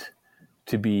great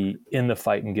to be in the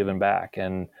fight and giving back.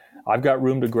 And I've got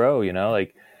room to grow,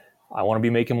 like I want to be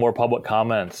making more public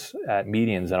comments at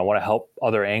meetings, and I want to help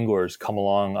other anglers come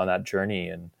along on that journey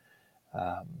and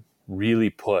really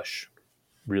push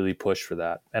for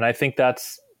that. And I think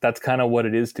that's kind of what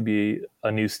it is to be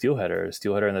a new steelheader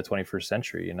in the 21st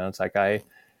century. It's like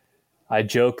I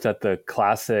joke that the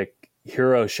classic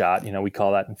hero shot, we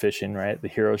call that in fishing, right? The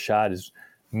hero shot is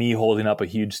me holding up a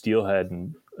huge steelhead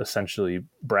and essentially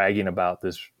bragging about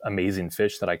this amazing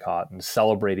fish that I caught and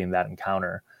celebrating that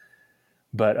encounter.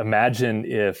 But imagine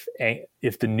if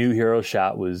the new hero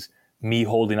shot was me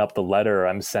holding up the letter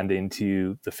I'm sending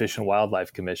to the Fish and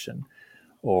Wildlife Commission,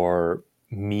 or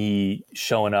me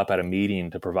showing up at a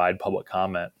meeting to provide public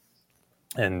comment.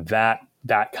 And that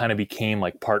kind of became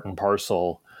like part and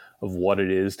parcel of what it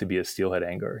is to be a steelhead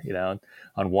angler.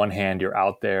 On one hand, you're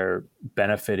out there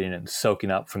benefiting and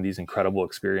soaking up from these incredible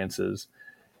experiences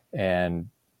and,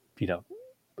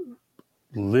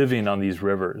 living on these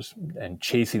rivers and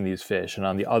chasing these fish. And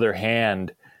on the other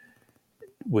hand,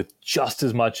 with just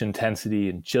as much intensity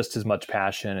and just as much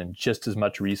passion and just as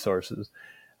much resources,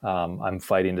 I'm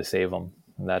fighting to save them.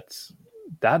 And that's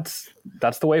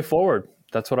the way forward.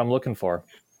 That's what I'm looking for.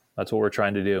 That's what we're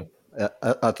trying to do.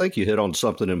 I think you hit on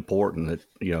something important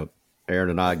that, Aaron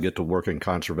and I get to work in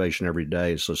conservation every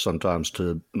day. So sometimes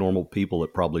to normal people,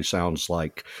 it probably sounds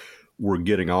like we're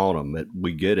getting on them.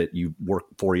 We get it. You work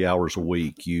 40 hours a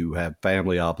week. You have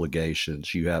family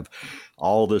obligations. You have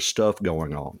all this stuff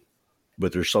going on.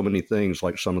 But there's so many things,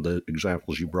 like some of the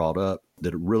examples you brought up,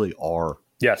 that really are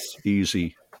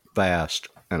easy, fast,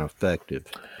 and effective.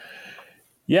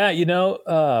 Yeah,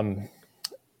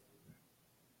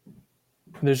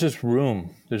 there's just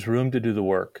room. There's room to do the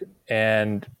work.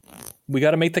 And we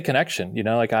got to make the connection.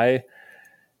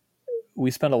 We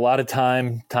spend a lot of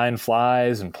time tying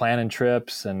flies and planning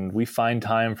trips, and we find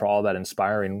time for all that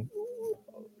inspiring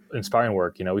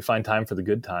work. We find time for the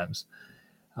good times.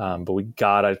 But we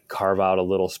got to carve out a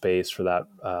little space for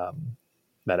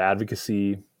that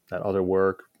advocacy, that other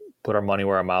work, put our money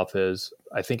where our mouth is.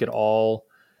 I think it all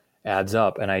adds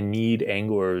up, and I need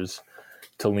anglers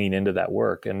to lean into that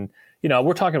work. And,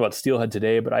 we're talking about steelhead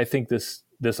today, but I think this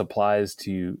applies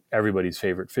to everybody's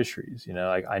favorite fisheries.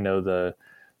 I know the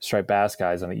striped bass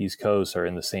guys on the East Coast are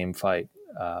in the same fight.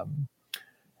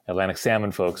 Atlantic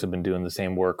salmon folks have been doing the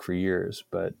same work for years,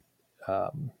 but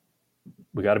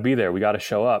we got to be there. We got to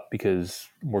show up, because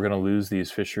we're going to lose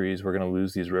these fisheries. We're going to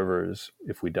lose these rivers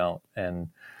if we don't. And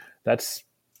that's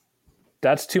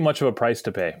too much of a price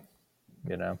to pay,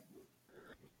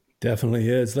 Definitely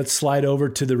is. Let's slide over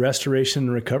to the restoration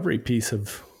and recovery piece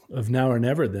of Now or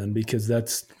Never then, because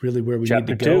that's really where we need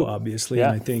to go, obviously.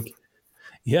 Yeah. And I think,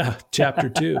 chapter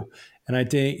 2. And I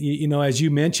think, as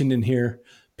you mentioned in here,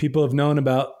 people have known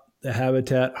about the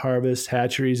habitat, harvest,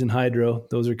 hatcheries, and hydro.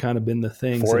 Those are kind of been the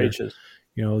things. 4 H's.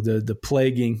 The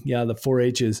plaguing, the 4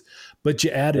 H's. But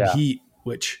you added heat,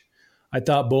 which I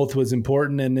thought both was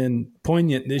important and then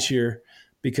poignant this year,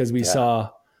 because we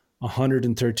saw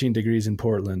 113 degrees in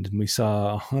Portland and we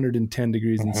saw 110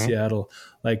 degrees in Seattle,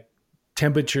 like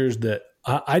temperatures that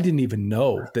I didn't even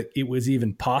know that it was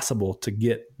even possible to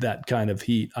get that kind of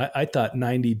heat. I thought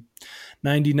 90,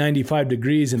 95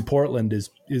 degrees in Portland is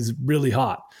really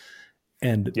hot.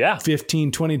 And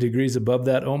 15, 20 degrees above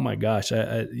that, oh my gosh,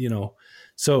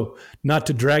 so not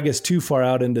to drag us too far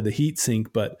out into the heat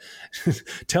sink, but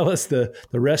tell us the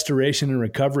restoration and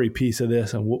recovery piece of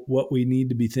this and what we need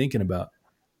to be thinking about.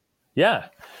 Yeah.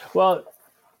 Well,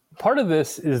 part of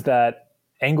this is that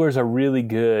anglers are really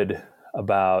good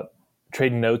about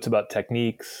trading notes about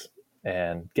techniques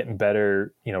and getting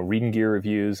better, reading gear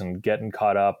reviews and getting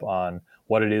caught up on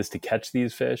what it is to catch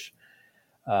these fish.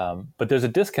 But there's a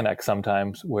disconnect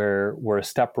sometimes where we're a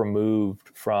step removed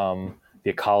from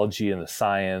the ecology and the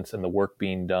science and the work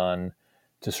being done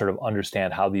to sort of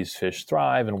understand how these fish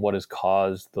thrive and what has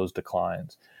caused those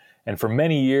declines. And for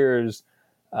many years,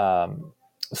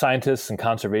 scientists and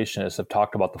conservationists have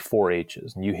talked about the 4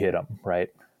 H's, and you hit them, right?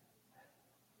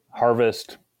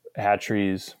 Harvest,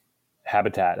 hatcheries,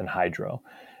 habitat, and hydro.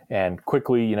 And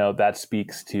quickly, that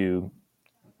speaks to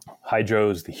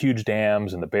hydros, the huge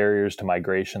dams and the barriers to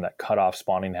migration that cut off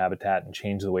spawning habitat and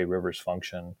change the way rivers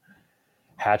function.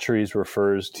 Hatcheries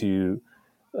refers to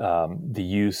the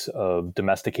use of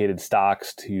domesticated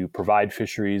stocks to provide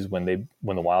fisheries when the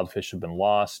wild fish have been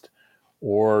lost,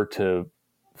 or to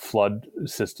flood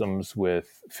systems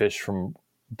with fish from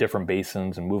different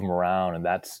basins and move them around. And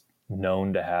that's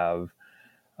known to have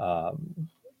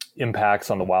impacts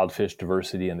on the wild fish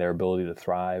diversity and their ability to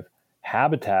thrive.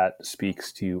 Habitat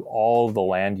speaks to all the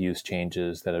land use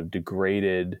changes that have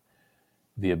degraded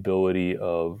the ability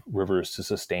of rivers to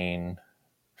sustain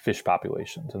fish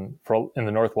populations. And in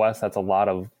the Northwest, that's a lot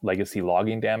of legacy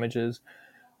logging damages,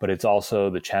 but it's also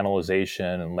the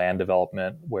channelization and land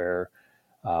development where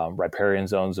riparian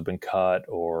zones have been cut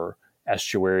or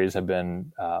estuaries have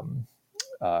been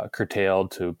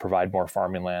curtailed to provide more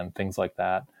farming land, things like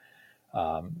that.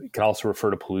 It can also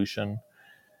refer to pollution.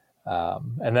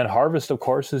 And then harvest, of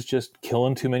course, is just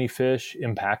killing too many fish,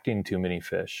 impacting too many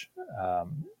fish.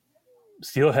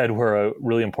 Steelhead were a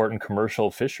really important commercial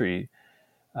fishery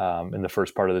in the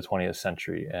first part of the 20th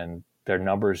century, and their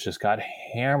numbers just got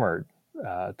hammered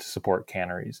to support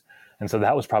canneries. And so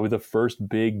that was probably the first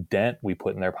big dent we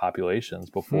put in their populations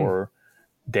before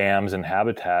dams and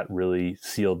habitat really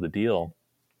sealed the deal.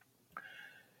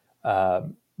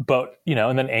 But,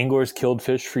 and then anglers killed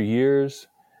fish for years.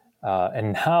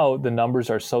 And now the numbers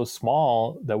are so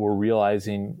small that we're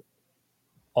realizing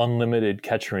unlimited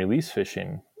catch and release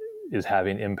fishing is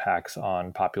having impacts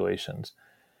on populations.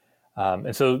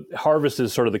 And so harvest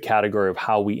is sort of the category of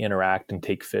how we interact and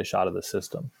take fish out of the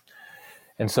system.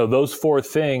 And so those four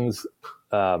things,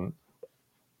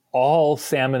 all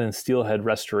salmon and steelhead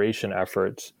restoration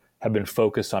efforts have been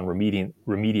focused on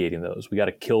remediating those. We got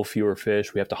to kill fewer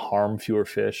fish. We have to harm fewer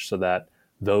fish so that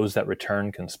those that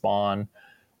return can spawn.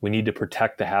 We need to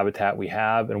protect the habitat we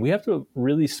have. And we have to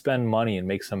really spend money and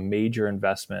make some major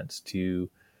investments to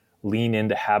lean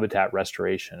into habitat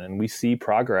restoration. And we see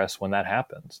progress when that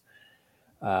happens.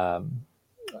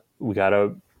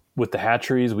 With the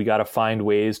hatcheries, we got to find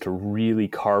ways to really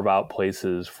carve out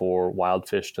places for wild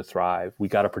fish to thrive. We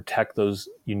got to protect those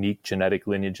unique genetic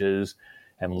lineages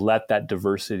and let that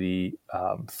diversity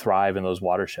thrive in those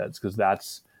watersheds, because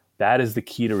that is the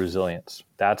key to resilience.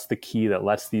 That's the key that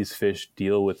lets these fish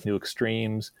deal with new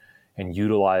extremes and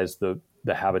utilize the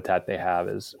habitat they have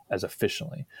as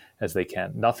efficiently as they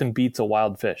can. Nothing beats a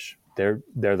wild fish. They're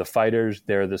the fighters.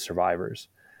 They're the survivors.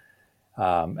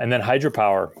 And then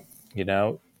hydropower,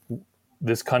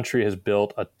 this country has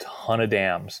built a ton of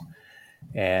dams,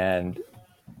 and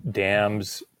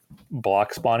dams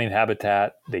block spawning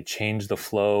habitat. They change the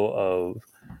flow of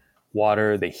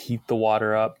water. They heat the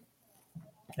water up.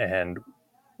 And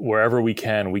wherever we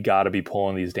can, we got to be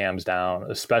pulling these dams down,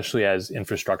 especially as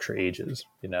infrastructure ages,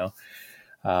 And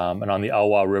on the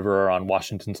Elwha River on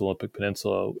Washington's Olympic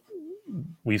Peninsula,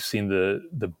 we've seen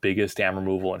the biggest dam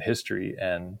removal in history,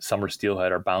 and summer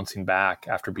steelhead are bouncing back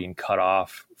after being cut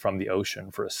off from the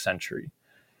ocean for a century.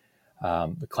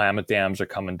 The Klamath dams are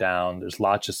coming down. There's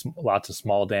lots of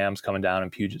small dams coming down in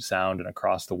Puget Sound and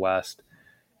across the West.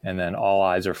 And then all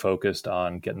eyes are focused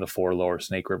on getting the 4 lower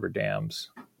Snake River dams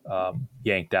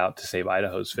yanked out to save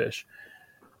Idaho's fish.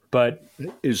 But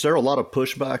is there a lot of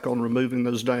pushback on removing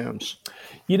those dams?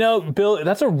 Bill,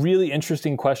 that's a really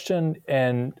interesting question.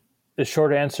 And the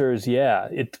short answer is, yeah,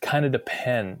 it kind of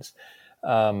depends.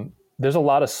 There's a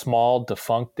lot of small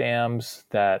defunct dams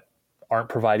that aren't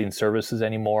providing services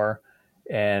anymore.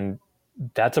 And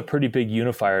that's a pretty big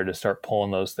unifier to start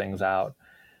pulling those things out.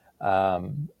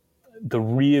 The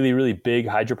really, really big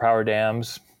hydropower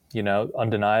dams,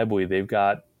 undeniably, they've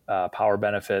got power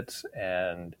benefits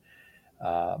and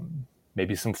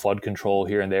maybe some flood control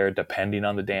here and there, depending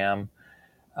on the dam.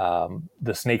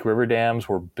 The Snake River dams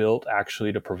were built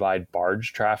actually to provide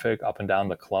barge traffic up and down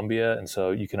the Columbia. And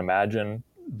so you can imagine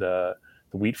the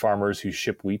wheat farmers who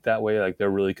ship wheat that way, like they're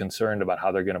really concerned about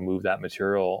how they're going to move that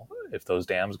material if those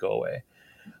dams go away.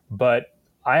 But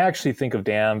I actually think of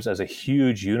dams as a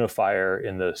huge unifier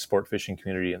in the sport fishing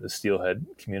community and the steelhead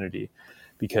community,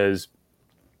 because,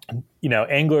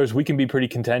 anglers, we can be pretty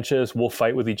contentious. We'll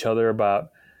fight with each other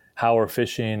about how we're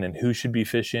fishing and who should be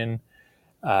fishing.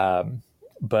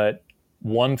 But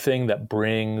one thing that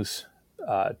brings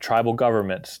tribal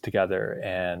governments together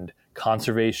and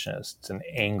conservationists and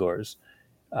anglers,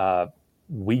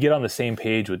 we get on the same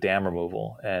page with dam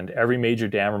removal. And every major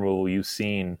dam removal you've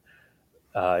seen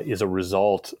is a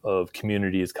result of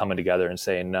communities coming together and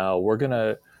saying, no, we're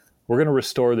gonna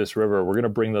restore this river. We're gonna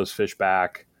bring those fish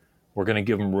back. We're gonna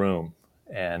give them room.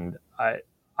 And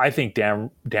I think dam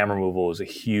removal is a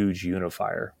huge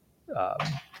unifier.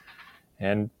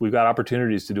 And we've got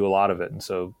opportunities to do a lot of it. And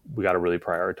so we got to really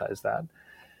prioritize that.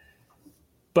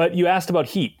 But you asked about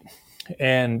heat.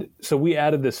 And so we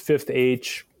added this 5th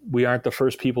H. We aren't the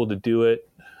first people to do it,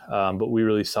 but we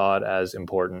really saw it as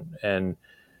important. And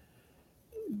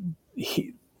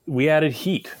we added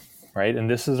heat, right? And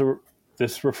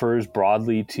this refers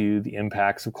broadly to the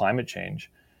impacts of climate change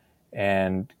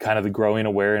and kind of the growing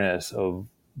awareness of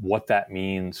what that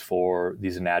means for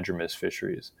these anadromous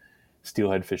fisheries,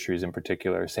 steelhead fisheries in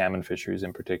particular, salmon fisheries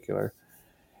in particular.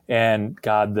 And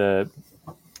God, the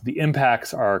the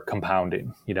impacts are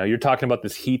compounding. You're talking about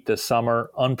this heat this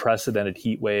summer, unprecedented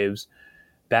heat waves.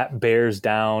 That bears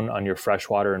down on your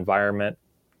freshwater environment.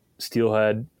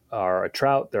 Steelhead are a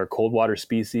trout. They're a cold water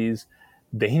species.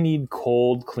 They need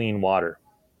cold, clean water.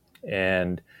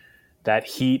 And that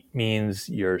heat means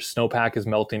your snowpack is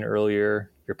melting earlier.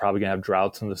 You're probably going to have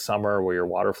droughts in the summer where your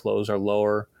water flows are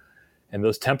lower. And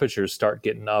those temperatures start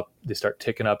getting up. They start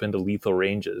ticking up into lethal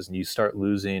ranges. And you start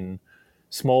losing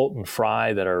smolt and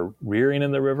fry that are rearing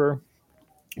in the river.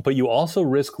 But you also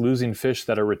risk losing fish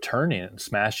that are returning and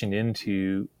smashing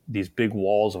into these big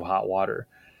walls of hot water.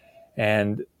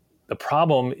 And the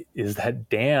problem is that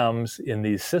dams in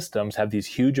these systems have these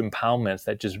huge impoundments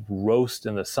that just roast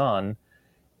in the sun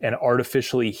and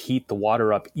artificially heat the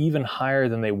water up even higher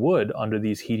than they would under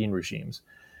these heating regimes.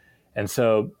 And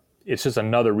so it's just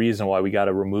another reason why we got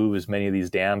to remove as many of these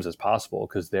dams as possible,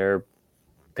 because they're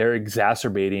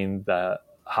exacerbating the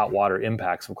hot water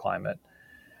impacts of climate.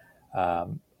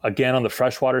 Again, on the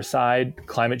freshwater side,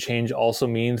 climate change also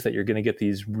means that you're going to get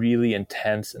these really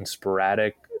intense and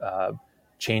sporadic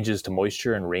changes to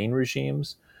moisture and rain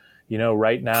regimes.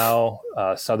 Right now,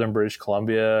 southern British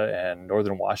Columbia and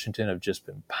northern Washington have just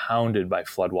been pounded by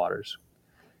floodwaters,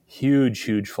 huge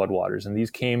floodwaters. And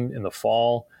these came in the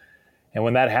fall. And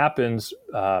when that happens,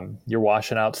 you're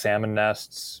washing out salmon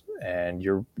nests, and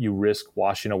you risk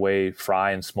washing away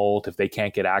fry and smolt if they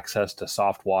can't get access to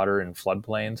soft water in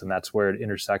floodplains. And that's where it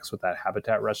intersects with that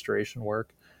habitat restoration work.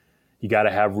 You got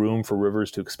to have room for rivers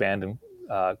to expand and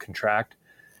contract.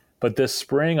 But this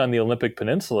spring on the Olympic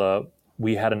Peninsula,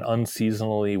 we had an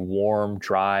unseasonably warm,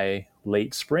 dry,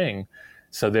 late spring.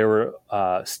 So there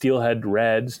were steelhead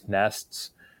reds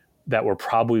nests that were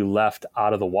probably left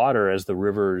out of the water as the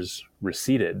rivers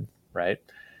receded, right?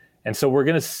 And so we're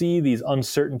going to see these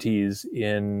uncertainties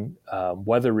in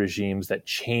weather regimes that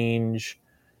change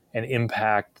and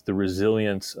impact the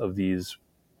resilience of these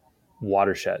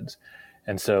watersheds.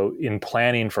 And so in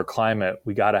planning for climate,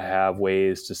 we got to have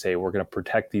ways to say we're going to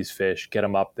protect these fish, get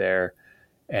them up there,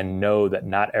 and know that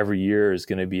not every year is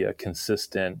going to be a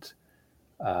consistent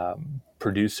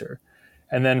producer.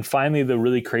 And then finally, the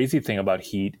really crazy thing about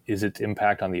heat is its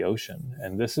impact on the ocean.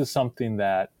 And this is something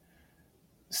that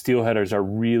steelheaders are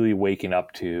really waking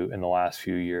up to in the last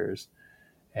few years.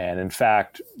 And in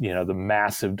fact, the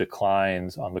massive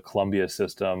declines on the Columbia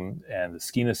system and the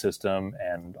Skeena system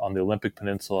and on the Olympic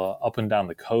Peninsula up and down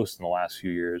the coast in the last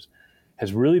few years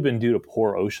has really been due to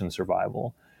poor ocean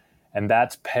survival. And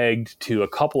that's pegged to a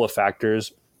couple of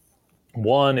factors.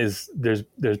 One is there's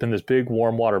been this big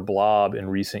warm water blob in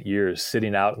recent years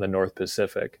sitting out in the North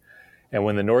Pacific. And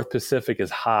when the North Pacific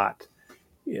is hot,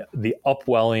 the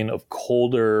upwelling of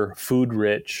colder,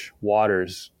 food-rich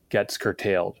waters gets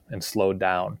curtailed and slowed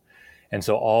down. And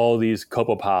so all these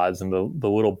copepods and the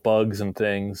little bugs and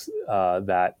things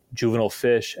that juvenile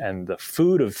fish and the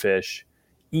food of fish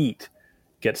eat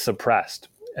get suppressed.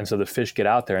 And so the fish get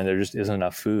out there and there just isn't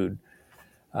enough food.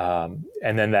 And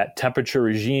then that temperature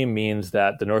regime means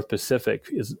that the North Pacific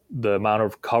is the amount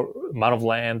of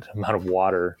land, amount of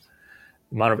water,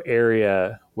 amount of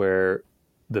area where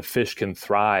the fish can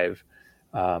thrive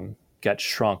gets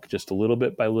shrunk just a little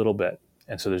bit by little bit.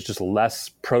 And so there's just less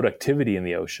productivity in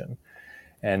the ocean.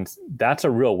 And that's a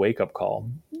real wake-up call.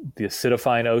 The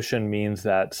acidifying ocean means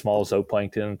that small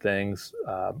zooplankton things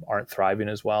aren't thriving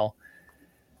as well.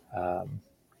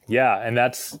 And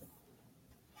that's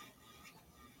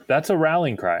a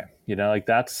rallying cry.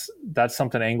 That's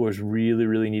something anglers really,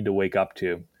 really need to wake up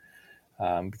to.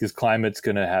 Because climate's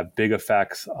going to have big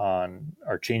effects on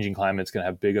our changing climate's going to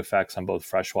have big effects on both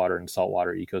freshwater and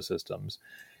saltwater ecosystems.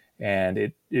 And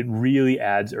it really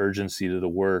adds urgency to the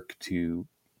work to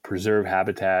preserve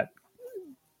habitat,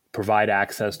 provide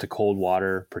access to cold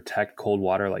water, protect cold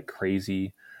water like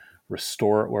crazy,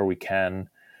 restore it where we can.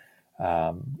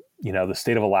 The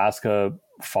state of Alaska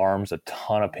farms a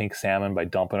ton of pink salmon by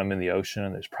dumping them in the ocean,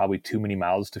 and there's probably too many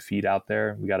mouths to feed out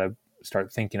there. We got to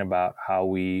start thinking about how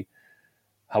we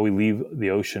leave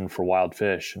the ocean for wild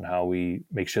fish and how we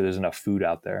make sure there's enough food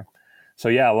out there. So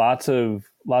yeah, lots of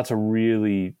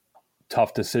really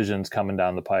tough decisions coming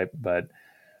down the pipe, but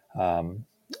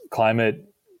climate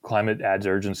adds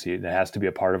urgency. It has to be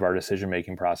a part of our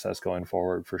decision-making process going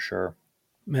forward for sure.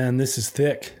 Man, this is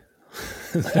thick.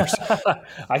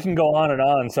 I can go on and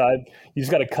on. So you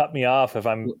just got to cut me off if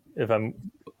I'm.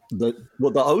 The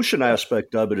ocean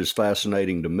aspect of it is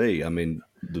fascinating to me. I mean,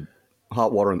 the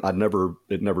hot water,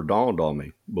 it never dawned on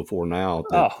me before now.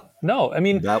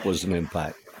 That was an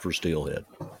impact for steelhead.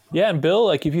 Yeah. And Bill,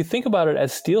 if you think about it,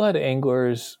 as steelhead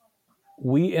anglers,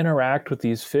 we interact with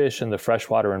these fish in the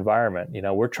freshwater environment.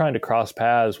 We're trying to cross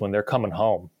paths when they're coming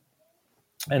home.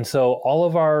 And so all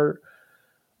of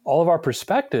our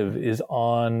perspective is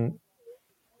on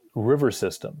river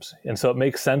systems. And so it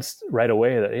makes sense right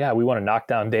away that, yeah, we want to knock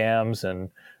down dams and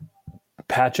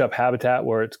patch up habitat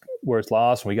where it's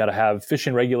lost. And we got to have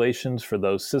fishing regulations for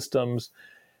those systems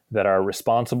that are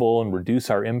responsible and reduce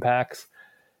our impacts.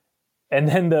 And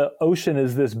then the ocean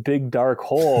is this big dark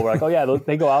hole. We're like, oh yeah,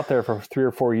 they go out there for 3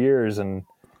 or 4 years, and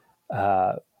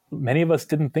many of us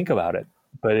didn't think about it.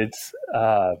 But it's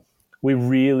got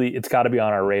to be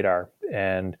on our radar,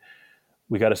 and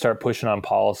we got to start pushing on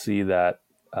policy that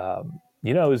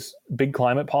is big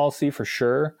climate policy for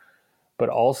sure, but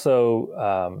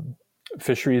also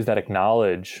fisheries that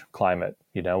acknowledge climate.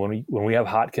 When we have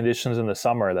hot conditions in the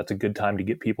summer, that's a good time to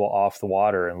get people off the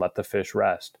water and let the fish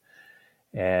rest.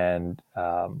 And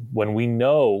when we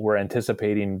know we're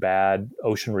anticipating bad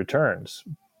ocean returns,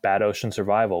 bad ocean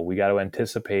survival, we got to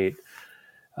anticipate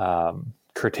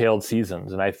curtailed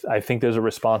seasons. And I think there's a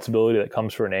responsibility that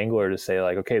comes for an angler to say,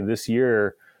 like, okay, this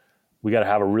year we got to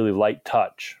have a really light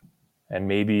touch. And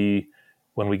maybe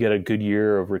when we get a good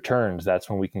year of returns, that's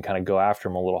when we can kind of go after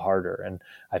them a little harder. And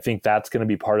I think that's going to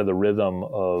be part of the rhythm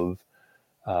of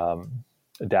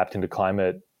adapting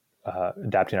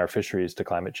our fisheries to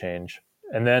climate change.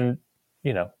 And then,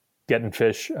 getting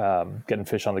fish on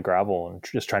the gravel and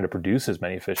just trying to produce as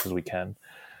many fish as we can.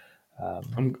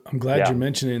 I'm glad you're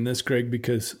mentioning this, Greg,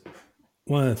 because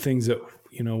one of the things that,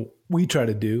 we try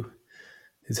to do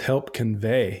is help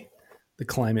convey the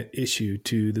climate issue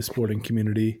to the sporting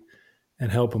community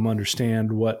and help them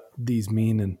understand what these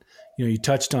mean. And, you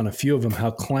touched on a few of them,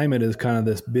 how climate is kind of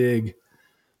this big,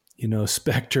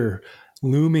 specter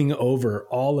looming over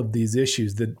all of these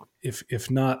issues that if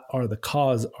not are the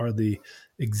cause, are the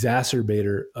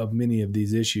exacerbator of many of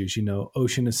these issues.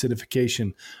 Ocean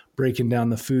acidification, breaking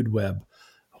down the food web,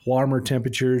 warmer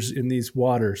temperatures in these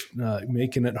waters,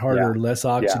 making it harder, less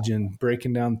oxygen,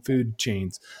 breaking down food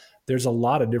chains. There's a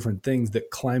lot of different things that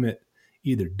climate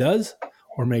either does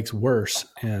or makes worse.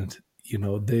 And,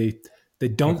 they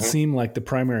don't seem like the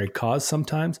primary cause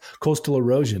sometimes. Coastal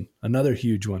erosion, another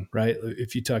huge one, right?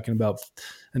 If you're talking about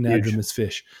anadromous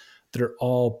fish that are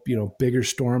all, bigger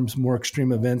storms, more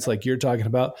extreme events like you're talking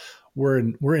about. We're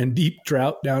in deep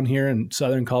drought down here in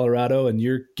southern Colorado, and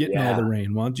you're getting all the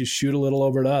rain. Why don't you shoot a little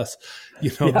over to us?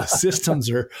 The systems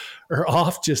are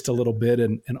off just a little bit,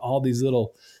 and all these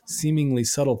little seemingly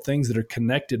subtle things that are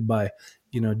connected by,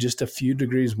 just a few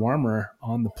degrees warmer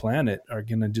on the planet are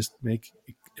going to just make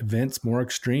events more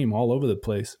extreme all over the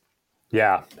place.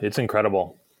 Yeah, it's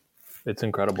incredible.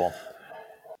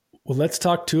 Well, let's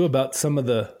talk too about some of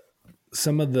the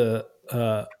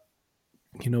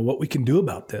what we can do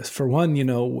about this. For one,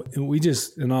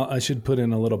 I should put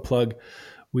in a little plug.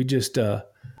 We just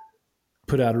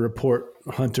put out a report,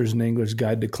 Hunters and Anglers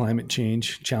Guide to Climate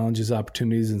Change, Challenges,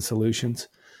 Opportunities, and Solutions.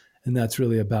 And that's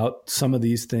really about some of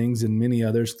these things and many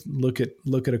others. Look at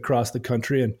across the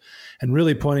country and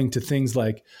really pointing to things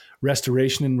like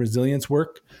restoration and resilience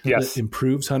work that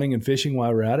improves hunting and fishing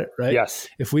while we're at it, right? Yes.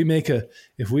 If we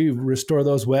restore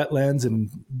those wetlands and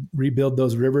rebuild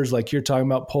those rivers like you're talking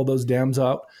about, pull those dams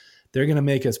out, they're going to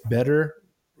make us better,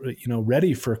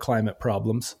 ready for climate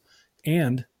problems,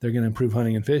 and they're going to improve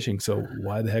hunting and fishing. So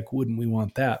why the heck wouldn't we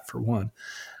want that, for one?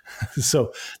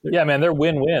 So yeah, man, they're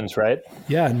win-wins, right?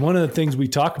 Yeah. And one of the things we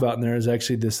talk about in there is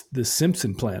actually this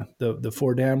Simpson plan, the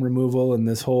 4 dam removal, and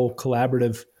this whole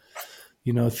collaborative,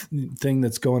 thing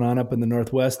that's going on up in the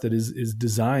Northwest that is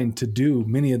designed to do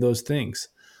many of those things.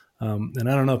 And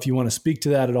I don't know if you want to speak to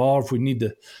that at all, or if we need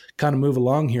to kind of move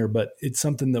along here, but it's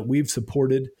something that we've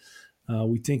supported.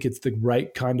 We think it's the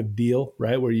right kind of deal,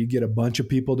 right? Where you get a bunch of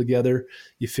people together,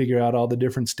 you figure out all the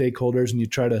different stakeholders, and you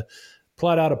try to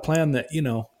plot out a plan that,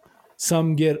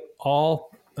 some get all,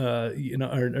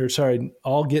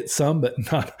 all get some, but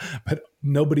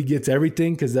nobody gets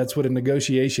everything, because that's what a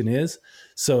negotiation is.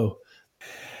 So,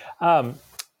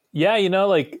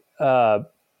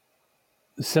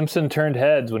 Simpson turned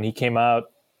heads when he came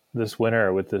out this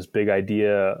winter with this big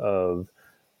idea of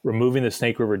removing the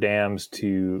Snake River dams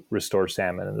to restore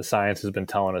salmon. And the science has been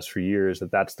telling us for years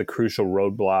that that's the crucial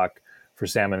roadblock for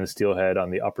salmon and steelhead on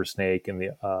the upper Snake and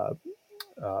the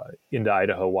into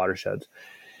Idaho watersheds.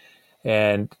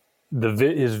 And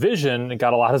his vision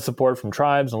got a lot of support from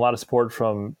tribes and a lot of support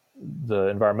from the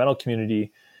environmental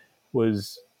community,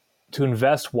 was to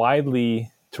invest widely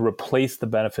to replace the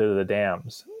benefit of the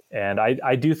dams. And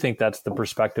I do think that's the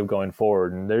perspective going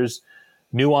forward. And there's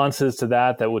nuances to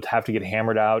that would have to get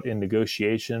hammered out in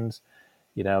negotiations.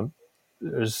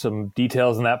 There's some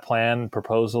details in that plan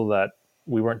proposal that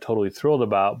we weren't totally thrilled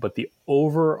about, but the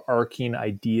overarching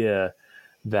idea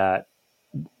that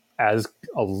as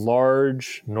a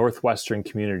large Northwestern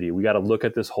community, we got to look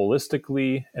at this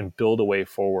holistically and build a way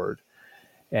forward.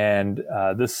 And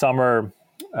this summer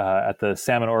at the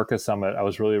Salmon Orca Summit, I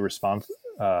was really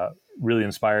really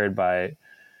inspired by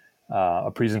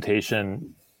a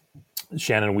presentation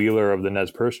Shannon Wheeler of the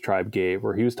Nez Perce tribe gave,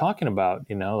 where he was talking about,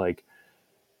 like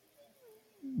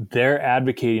they're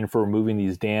advocating for removing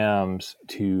these dams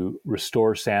to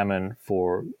restore salmon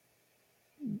for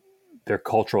their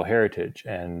cultural heritage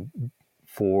and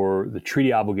for the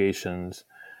treaty obligations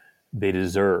they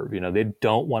deserve. They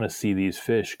don't want to see these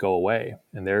fish go away,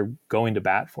 and they're going to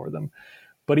bat for them.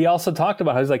 But he also talked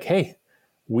about how he's like, hey,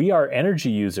 we are energy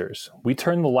users. We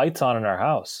turn the lights on in our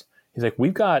house. He's like,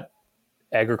 we've got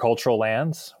agricultural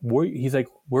lands. He's like,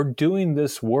 we're doing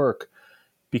this work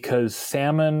because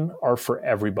salmon are for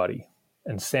everybody,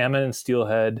 and salmon and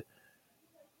steelhead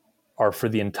are for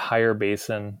the entire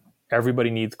basin. Everybody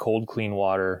needs cold, clean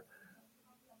water.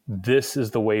 This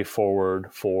is the way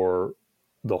forward for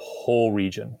the whole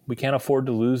region. We can't afford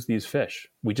to lose these fish.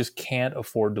 We just can't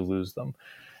afford to lose them.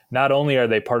 Not only are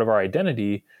they part of our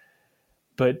identity,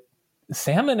 but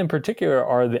salmon in particular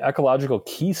are the ecological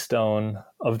keystone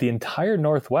of the entire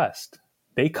Northwest.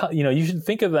 You should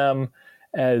think of them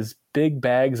as big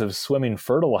bags of swimming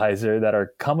fertilizer that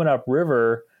are coming up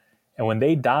river. And when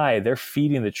they die, they're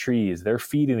feeding the trees, they're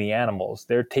feeding the animals,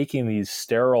 they're taking these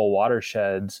sterile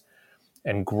watersheds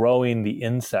and growing the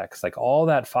insects, like all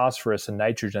that phosphorus and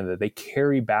nitrogen that they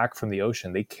carry back from the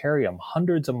ocean. They carry them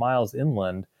hundreds of miles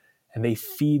inland, and they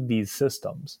feed these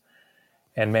systems.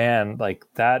 And man, like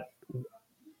that,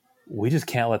 we just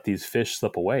can't let these fish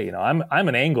slip away. I'm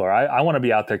an angler. I want to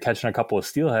be out there catching a couple of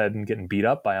steelhead and getting beat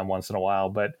up by them once in a while,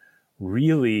 but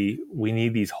really we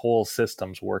need these whole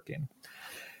systems working.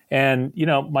 And,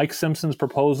 Mike Simpson's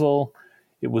proposal,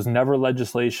 it was never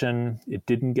legislation. It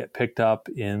didn't get picked up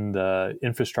in the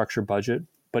infrastructure budget,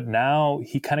 but now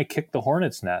he kind of kicked the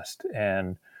hornet's nest,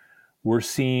 and we're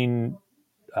seeing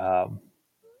some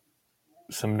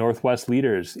Northwest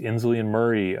leaders, Inslee and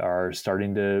Murray, are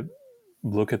starting to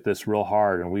look at this real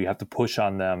hard, and we have to push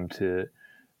on them to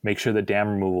make sure that dam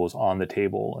removal is on the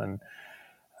table. And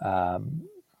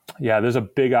there's a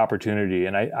big opportunity.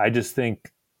 And I just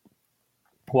think,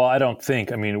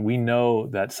 we know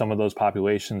that some of those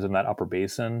populations in that upper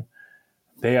basin,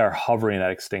 they are hovering at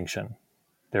extinction.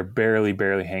 They're barely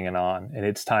hanging on, and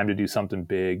it's time to do something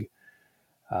big.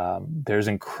 There's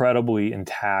incredibly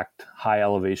intact high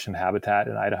elevation habitat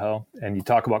in Idaho. And you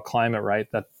talk about climate, right?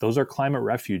 Those are climate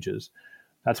refuges.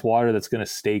 That's water that's going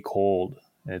to stay cold,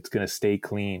 and it's going to stay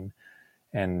clean.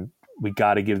 And we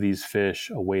got to give these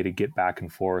fish a way to get back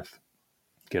and forth,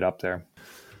 get up there.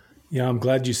 Yeah, I'm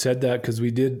glad you said that, because we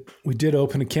did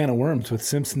open a can of worms with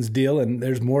Simpson's deal, and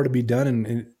there's more to be done,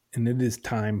 and it is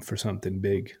time for something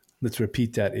big. Let's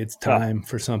repeat that. It's time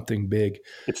for something big.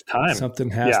 It's time. Something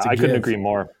has to give. I couldn't agree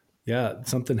more. Yeah,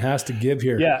 something has to give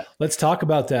here. Yeah. Let's talk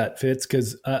about that, Fitz,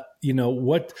 because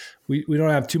what we don't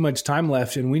have too much time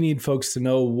left, and we need folks to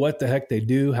know what the heck they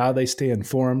do, how they stay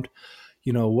informed,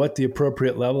 what the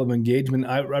appropriate level of engagement.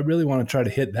 I really want to try to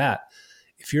hit that.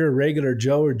 If you're a regular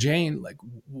Joe or Jane, like,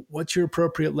 what's your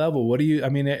appropriate level? What do you?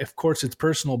 Of course it's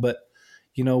personal, but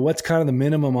what's kind of the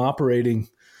minimum operating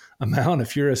amount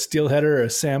if you're a steelheader or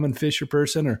a salmon fisher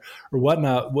person or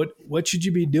whatnot? What should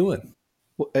you be doing?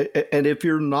 And if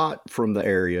you're not from the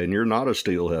area and you're not a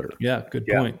steelheader, good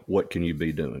point. What can you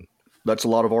be doing? That's a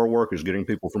lot of our work, is getting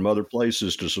people from other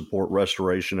places to support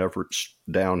restoration efforts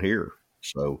down here.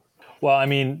 So,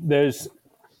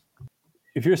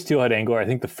 if you're a steelhead angler, I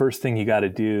think the first thing you got to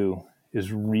do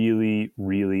is really,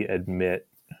 really admit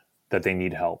that they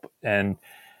need help. And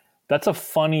that's a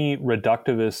funny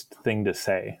reductivist thing to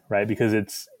say, right?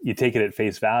 Because you take it at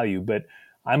face value, but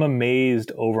I'm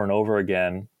amazed over and over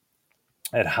again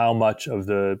at how much of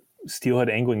the steelhead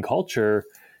angling culture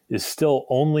is still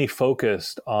only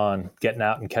focused on getting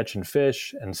out and catching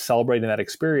fish and celebrating that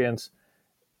experience.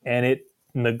 And it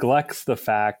neglects the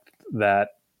fact that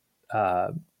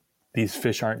these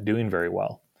fish aren't doing very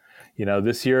well.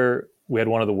 This year we had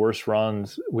one of the worst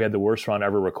runs. We had the worst run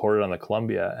ever recorded on the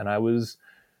Columbia. And I was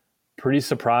pretty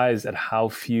surprised at how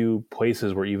few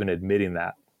places were even admitting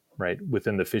that, right,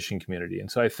 within the fishing community. And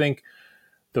so I think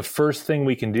the first thing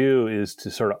we can do is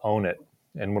to sort of own it.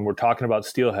 And when we're talking about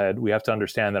steelhead, we have to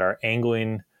understand that our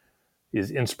angling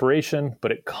is inspiration,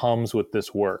 but it comes with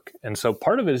this work. And so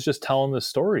part of it is just telling the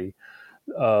story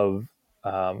of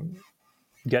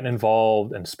getting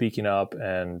involved and speaking up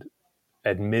and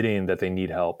admitting that they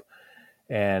need help.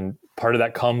 And part of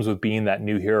that comes with being that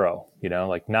new hero,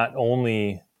 like not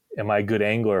only am I a good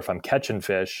angler if I'm catching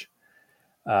fish,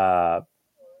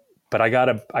 but I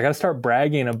gotta start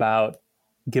bragging about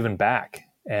giving back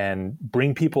and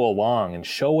bring people along and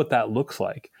show what that looks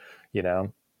like. You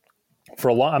know,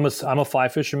 I'm a fly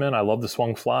fisherman. I love the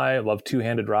swung fly. I love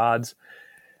two-handed rods.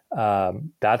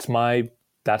 That's my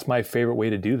favorite way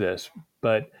to do this.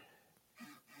 But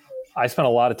I spent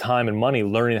a lot of time and money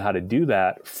learning how to do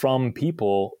that from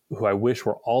people who I wish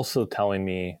were also telling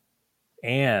me,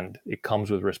 and it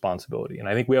comes with responsibility. And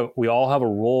I think we all have a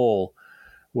role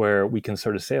where we can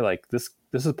sort of say, like, this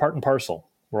is part and parcel.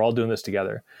 We're all doing this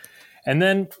together. And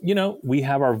then, you know, we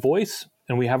have our voice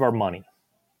and we have our money.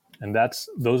 And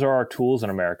those are our tools in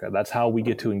America. That's how we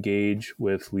get to engage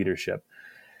with leadership.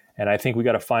 And I think we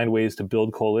got to find ways to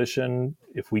build coalition.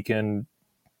 If we can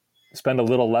spend a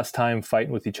little less time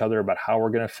fighting with each other about how we're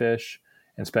going to fish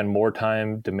and spend more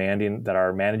time demanding that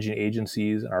our managing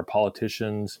agencies and our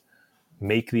politicians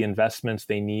make the investments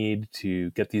they need to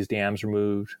get these dams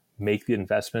removed, make the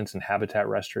investments in habitat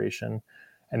restoration.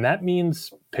 And that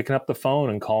means picking up the phone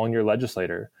and calling your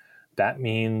legislator. That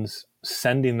means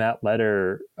sending that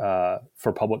letter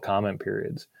for public comment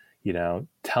periods, you know,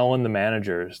 telling the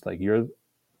managers, like, you're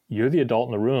the adult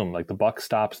in the room, like, the buck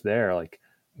stops there, like,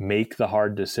 make the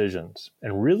hard decisions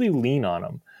and really lean on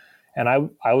them. And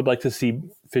I would like to see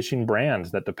fishing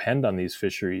brands that depend on these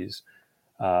fisheries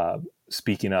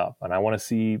speaking up. And I want to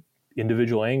see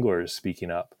individual anglers speaking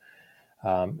up.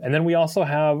 And then we also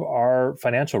have our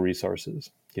financial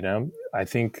resources. You know, I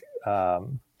think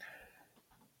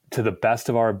to the best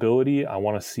of our ability, I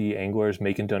want to see anglers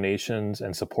making donations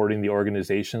and supporting the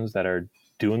organizations that are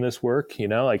doing this work. You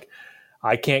know, like,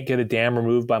 I can't get a dam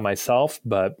removed by myself,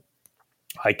 but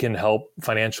I can help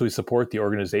financially support the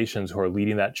organizations who are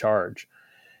leading that charge.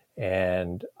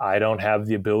 And I don't have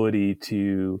the ability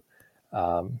to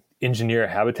engineer a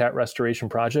habitat restoration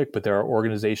project, but there are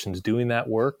organizations doing that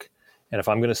work. And if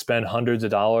I'm going to spend hundreds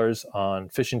of dollars on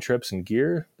fishing trips and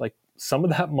gear, like, some of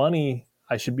that money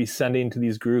I should be sending to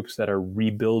these groups that are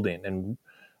rebuilding and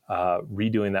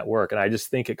redoing that work. And I just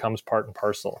think it comes part and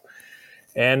parcel.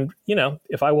 And, you know,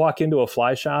 if I walk into a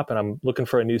fly shop and I'm looking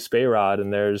for a new spey rod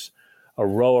and there's a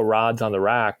row of rods on the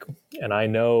rack and I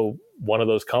know one of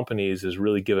those companies is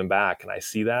really giving back and I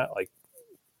see that, like,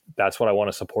 that's what I want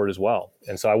to support as well.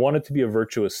 And so I want it to be a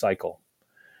virtuous cycle.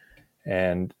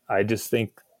 And I just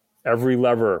think every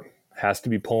lever has to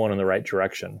be pulling in the right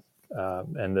direction.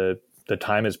 And the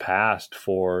time has passed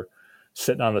for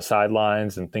sitting on the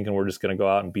sidelines and thinking we're just going to go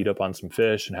out and beat up on some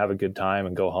fish and have a good time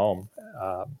and go home.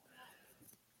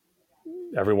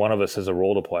 Every one of us has a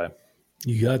role to play.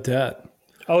 You got that.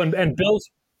 Oh, and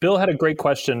Bill had a great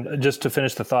question, just to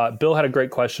finish the thought. Bill had a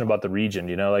great question about the region.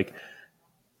 You know, like,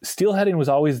 steelheading was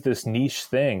always this niche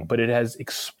thing, but it has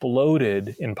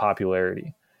exploded in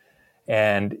popularity.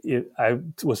 And I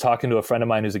was talking to a friend of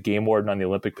mine who's a game warden on the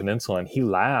Olympic Peninsula, and he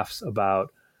laughs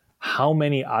about how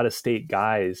many out-of-state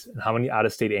guys and how many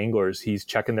out-of-state anglers he's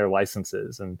checking their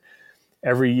licenses. And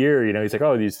every year, you know, he's like,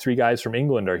 oh, these 3 guys from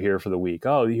England are here for the week.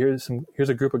 Oh, here's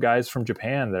a group of guys from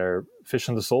Japan that are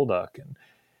fishing the sole duck. And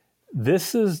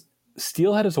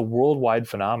steelhead is a worldwide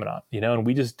phenomenon, you know, and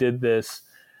we just did this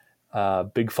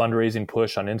big fundraising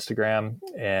push on Instagram,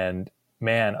 and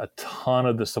man, a ton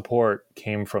of the support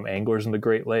came from anglers in the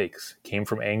Great Lakes, came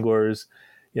from anglers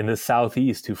in the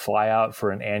Southeast who fly out for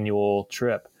an annual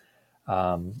trip.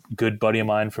 Good buddy of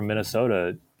mine from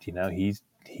Minnesota, you know, he's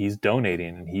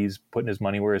donating and he's putting his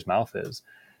money where his mouth is.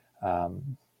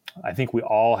 I think we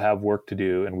all have work to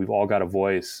do, and we've all got a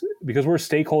voice because we're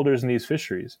stakeholders in these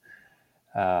fisheries.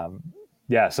 So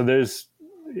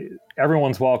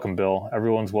everyone's welcome, Bill.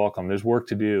 Everyone's welcome. There's work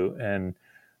to do. And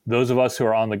those of us who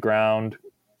are on the ground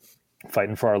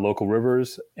fighting for our local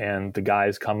rivers, and the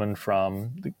guys coming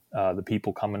from the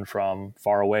people coming from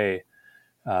far away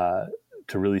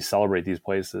to really celebrate these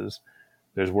places,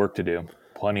 there's work to do.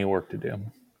 Plenty of work to do.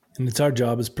 And it's our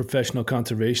job as professional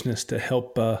conservationists to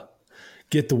help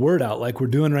get the word out like we're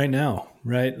doing right now,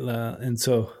 right? And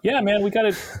so... Yeah, man,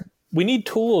 we need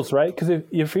tools, right? Because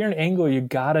if you're an angler, you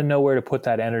got to know where to put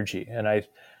that energy. And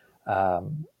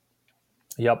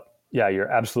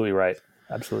you're absolutely right.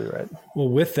 Absolutely right. Well,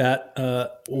 with that,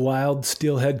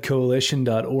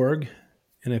 wildsteelheadcoalition.org.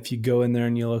 And if you go in there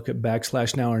and you look at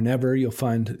 /NowOrNever, you'll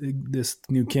find this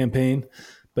new campaign,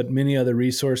 but many other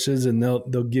resources. And they'll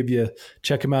give you,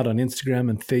 check them out on Instagram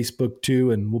and Facebook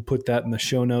too. And we'll put that in the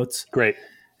show notes. Great.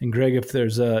 And Greg, if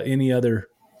there's any other,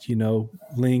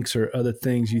 links or other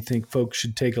things you think folks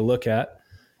should take a look at,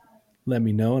 let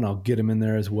me know and I'll get them in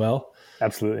there as well.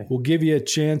 Absolutely. We'll give you a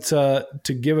chance to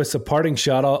give us a parting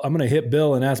shot. I'm going to hit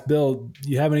Bill and ask Bill, do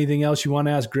you have anything else you want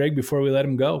to ask Greg before we let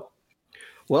him go?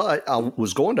 Well, I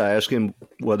was going to ask him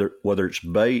whether it's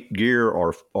bait, gear,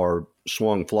 or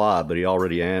swung fly, but he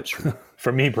already answered.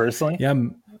 For me personally, Yeah,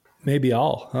 maybe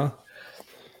all, huh?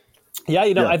 yeah,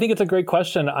 I think it's a great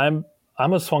question. I'm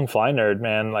a swung fly nerd,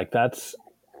 man. Like that's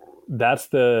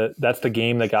the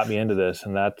game that got me into this,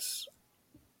 and that's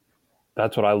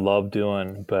what I love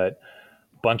doing. But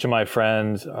a bunch of my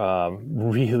friends,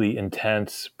 really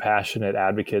intense, passionate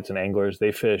advocates and anglers,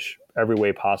 they fish every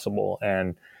way possible,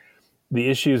 and the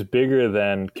issue is bigger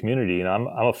than community. And I'm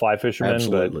a fly fisherman,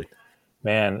 Absolutely. but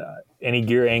man, any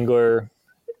gear angler,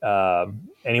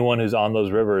 anyone who's on those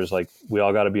rivers, like we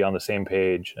all got to be on the same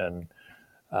page, and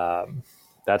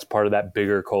that's part of that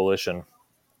bigger coalition.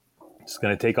 It's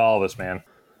going to take all of us, man.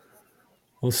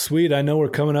 Well, sweet. I know we're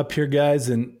coming up here, guys,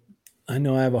 and I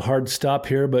know I have a hard stop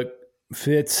here, but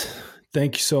Fitz,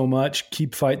 thank you so much.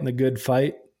 Keep fighting the good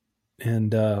fight,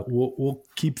 and we'll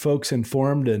keep folks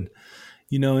informed. And,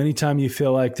 anytime you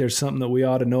feel like there's something that we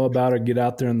ought to know about or get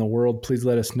out there in the world, please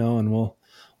let us know, and we'll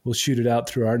shoot it out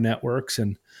through our networks.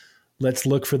 And let's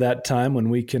look for that time when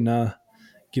we can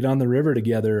get on the river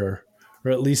together,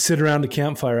 or at least sit around a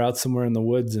campfire out somewhere in the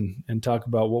woods and talk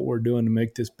about what we're doing to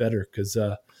make this better, because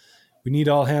we need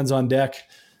all hands on deck.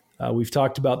 We've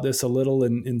talked about this a little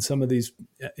in some of these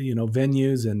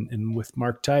venues and with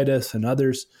Mark Titus and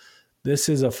others. This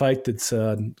is a fight that's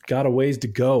got a ways to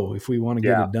go if we want to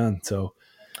get it done. So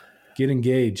get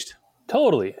engaged.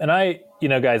 Totally. And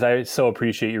guys, I so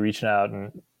appreciate you reaching out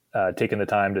and taking the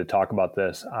time to talk about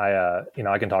this. I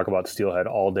can talk about steelhead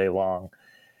all day long.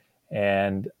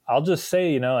 And I'll just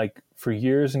say, like for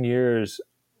years and years,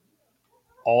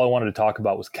 all I wanted to talk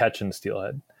about was catching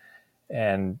steelhead.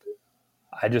 And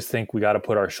I just think we got to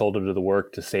put our shoulder to the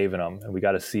work to saving them, and we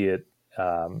got to see it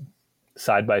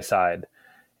side by side.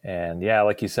 And yeah,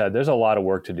 like you said, there's a lot of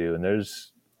work to do, and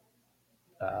there's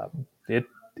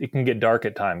it can get dark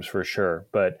at times for sure,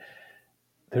 but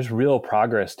there's real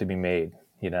progress to be made.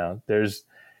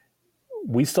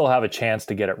 We still have a chance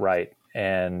to get it right,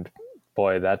 and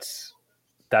boy, that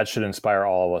should inspire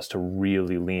all of us to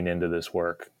really lean into this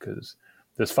work, because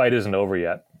this fight isn't over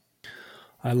yet.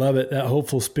 I love it. That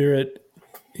hopeful spirit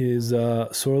is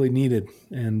sorely needed,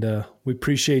 and we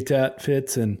appreciate that,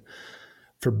 Fitz. And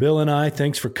for Bill and I,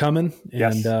 thanks for coming.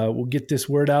 Yes. And we'll get this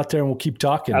word out there, and we'll keep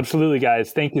talking. Absolutely,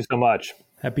 guys. Thank you so much.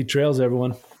 Happy trails,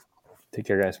 everyone. Take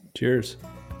care, guys. Cheers.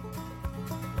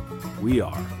 We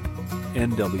are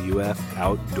NWF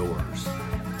Outdoors.